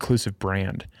 Like, or an inclusive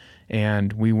brand.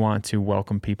 And we want to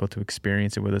welcome people to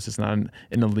experience it with us. It's not an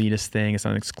elitist thing. It's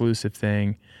not an exclusive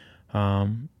thing.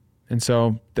 And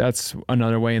so that's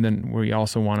another way. And then we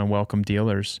also want to welcome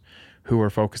dealers who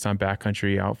are focused on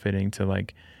backcountry outfitting to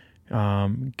like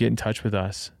get in touch with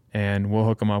us. And we'll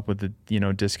hook them up with the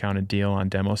discounted deal on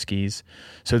demo skis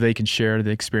so they can share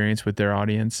the experience with their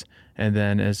audience. And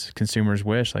then as consumers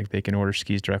wish, like they can order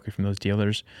skis directly from those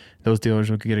dealers. Those dealers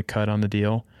will get a cut on the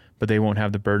deal, but they won't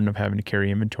have the burden of having to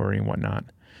carry inventory and whatnot.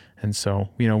 And so,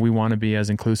 we want to be as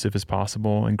inclusive as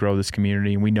possible and grow this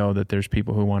community. And we know that there's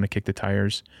people who want to kick the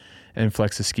tires and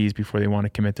flex the skis before they want to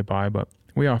commit to buy, but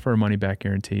we offer a money back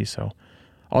guarantee. So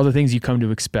all the things you come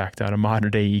to expect out of modern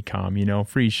day e-com,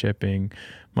 free shipping,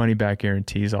 money back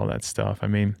guarantees, all that stuff. I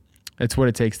mean, it's what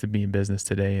it takes to be in business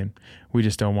today. And we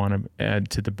just don't want to add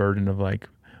to the burden of like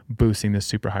boosting the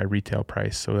super high retail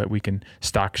price so that we can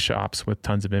stock shops with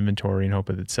tons of inventory and hope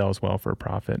that it sells well for a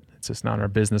profit. It's just not our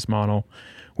business model.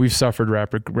 We've suffered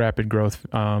rapid growth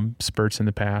spurts in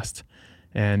the past,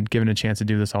 and given a chance to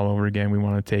do this all over again, we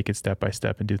want to take it step by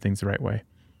step and do things the right way.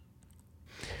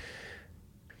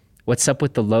 What's up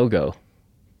with the logo?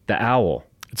 The owl.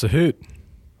 It's a hoot.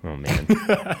 Oh, man.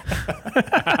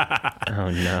 Oh,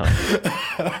 no.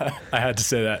 I had to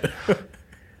say that.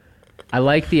 I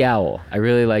like the owl. I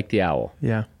really like the owl.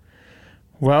 Yeah.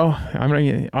 Well,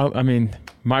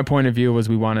 my point of view was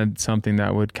we wanted something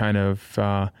that would kind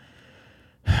of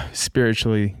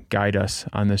spiritually guide us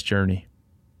on this journey.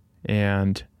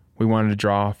 And we wanted to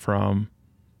draw from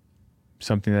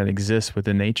something that exists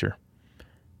within nature.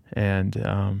 And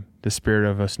the spirit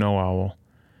of a snow owl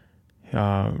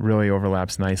really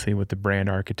overlaps nicely with the brand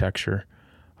architecture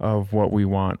of what we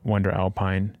want Wonder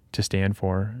Alpine to stand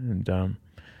for. And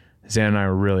Zan and I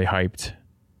were really hyped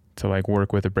to like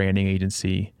work with a branding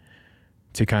agency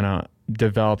to kind of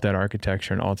develop that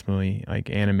architecture and ultimately like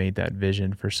animate that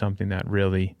vision for something that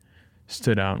really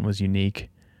stood out and was unique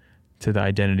to the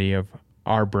identity of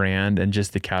our brand and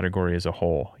just the category as a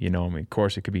whole. You know, I mean, of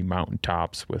course it could be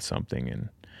mountaintops with something and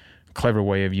a clever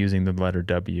way of using the letter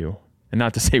W. And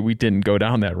not to say we didn't go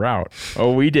down that route.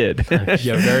 Oh, we did.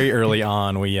 Yeah, very early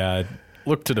on, we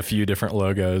looked at a few different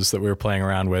logos that we were playing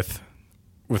around with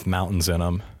mountains in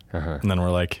them. And then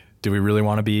we're like, do we really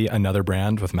want to be another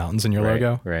brand with mountains in your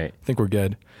logo? Right. I think we're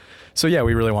good. So yeah,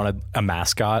 we really wanted a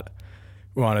mascot.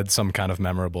 We wanted some kind of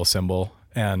memorable symbol.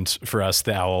 And for us,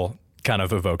 the owl kind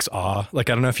of evokes awe. Like,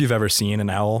 I don't know if you've ever seen an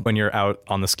owl when you're out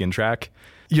on the skin track.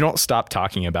 You don't stop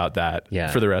talking about that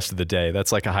for the rest of the day.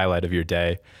 That's like a highlight of your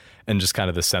day. And just kind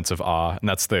of this sense of awe. And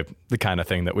that's the kind of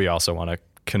thing that we also want to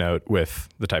connote with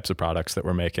the types of products that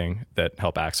we're making that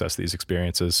help access these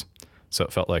experiences. So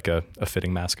it felt like a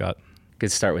fitting mascot.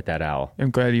 Good start with that owl.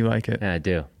 I'm glad you like it. Yeah, I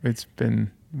do. It's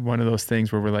been one of those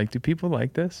things where we're like, do people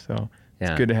like this? So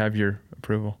it's good to have your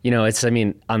approval. You know, it's, I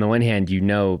mean, on the one hand, you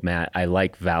know, Matt, I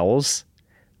like vowels,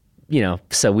 you know,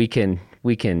 so we can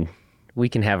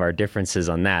have our differences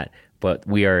on that, but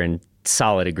we are in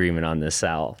solid agreement on this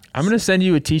owl. I'm going to send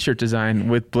you a t-shirt design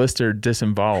with blister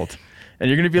disemboweled. And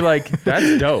you're going to be like,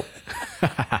 that's dope.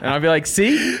 And I'll be like,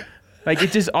 see? Like,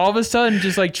 it just all of a sudden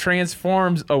just like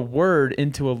transforms a word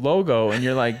into a logo. And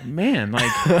you're like, man,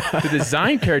 like the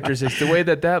design characteristics, the way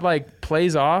that like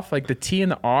plays off, like the T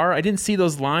and the R, I didn't see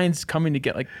those lines coming to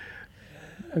get like,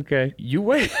 okay, you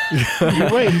wait.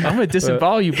 I'm going to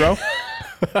disembowel you, bro.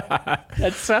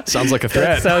 Sounds like a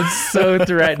threat. That sounds so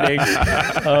threatening.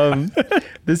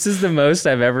 This is the most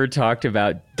I've ever talked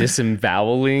about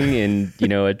disemvoweling in, you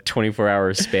know, a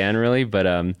 24-hour span, really. But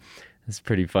it's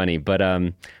pretty funny. But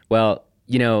well,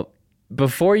 you know,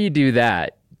 before you do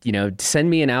that, you know, send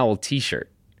me an owl T-shirt.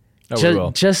 Oh, we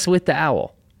will. Just with the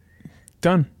owl.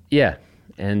 Done. Yeah,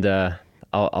 and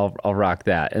I'll rock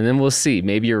that, and then we'll see.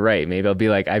 Maybe you're right. Maybe I'll be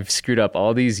like, I've screwed up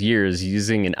all these years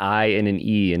using an I and an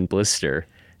E in blister,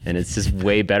 and it's just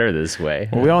way better this way.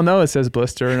 Well, we all know it says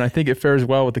blister, and I think it fares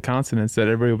well with the consonants that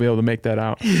everybody will be able to make that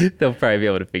out. They'll probably be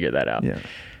able to figure that out. Yeah.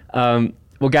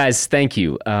 Well, guys, thank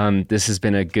you. This has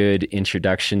been a good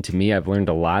introduction to me. I've learned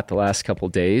a lot the last couple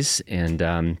of days,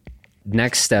 and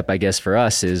next step, I guess, for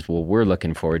us is, well, we're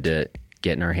looking forward to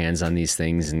getting our hands on these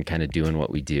things and kind of doing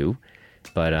what we do.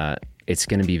 But it's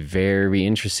going to be very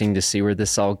interesting to see where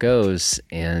this all goes.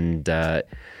 And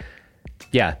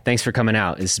yeah, thanks for coming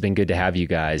out. This has been good to have you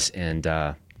guys. And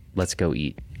let's go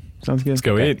eat. Sounds good. Let's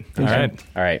go eat. All right.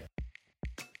 All right.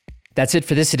 That's it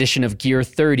for this edition of Gear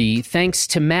 30. Thanks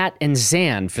to Matt and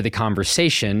Zan for the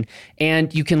conversation.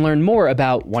 And you can learn more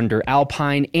about Wonder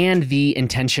Alpine and the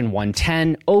Intention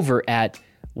 110 over at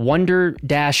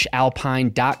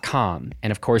wonder-alpine.com.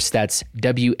 And of course, that's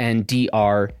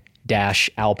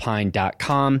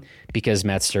WNDR-alpine.com, because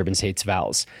Matt Sturbins hates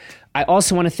vowels. I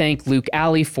also want to thank Luke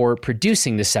Alley for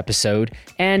producing this episode,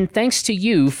 and thanks to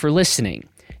you for listening.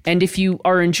 And if you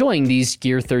are enjoying these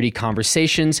Gear 30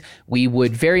 conversations, we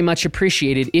would very much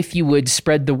appreciate it if you would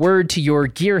spread the word to your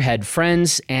gearhead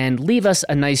friends and leave us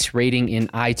a nice rating in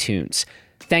iTunes.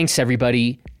 Thanks,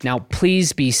 everybody. Now,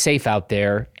 please be safe out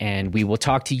there, and we will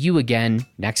talk to you again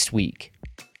next week.